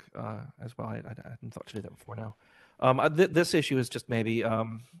have a look as well. I hadn't thought to do that before now. This issue is just maybe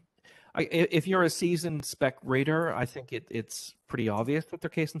if you're a seasoned spec reader, I think it's pretty obvious that they're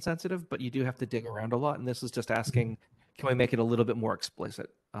case insensitive, but you do have to dig around a lot. And this is just asking, can we make it a little bit more explicit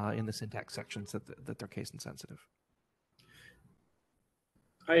in the syntax sections that they're case insensitive?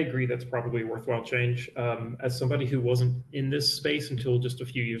 I agree that's probably a worthwhile change. As somebody who wasn't in this space until just a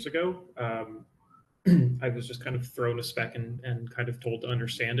few years ago, I was just kind of thrown a spec and kind of told to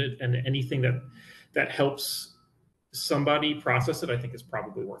understand it. And anything that helps somebody process it, I think is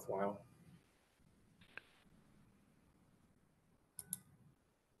probably worthwhile.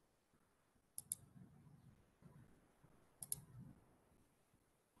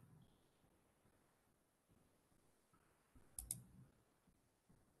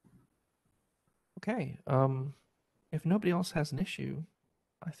 Okay. If nobody else has an issue,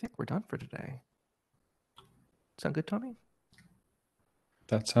 I think we're done for today. Sound good, Tommy?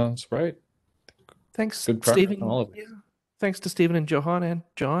 That sounds right. Thanks, Good progress Stephen. on all of it. Yeah. Thanks to Stephen and Johan and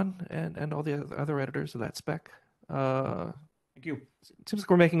John and all the other editors of that spec. Thank you. It seems like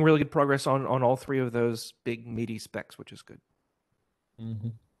we're making really good progress on all three of those big meaty specs, which is good. Mm-hmm.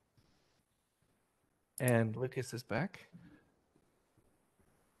 And Lucas is back.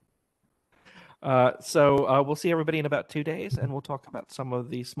 So we'll see everybody in about 2 days, and we'll talk about some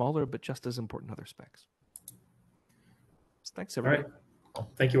of the smaller but just as important other specs. So thanks, everybody. All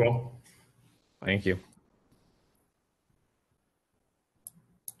right. Thank you all. Thank you.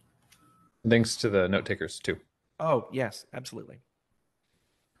 Thanks to the note takers too. Oh, yes, absolutely.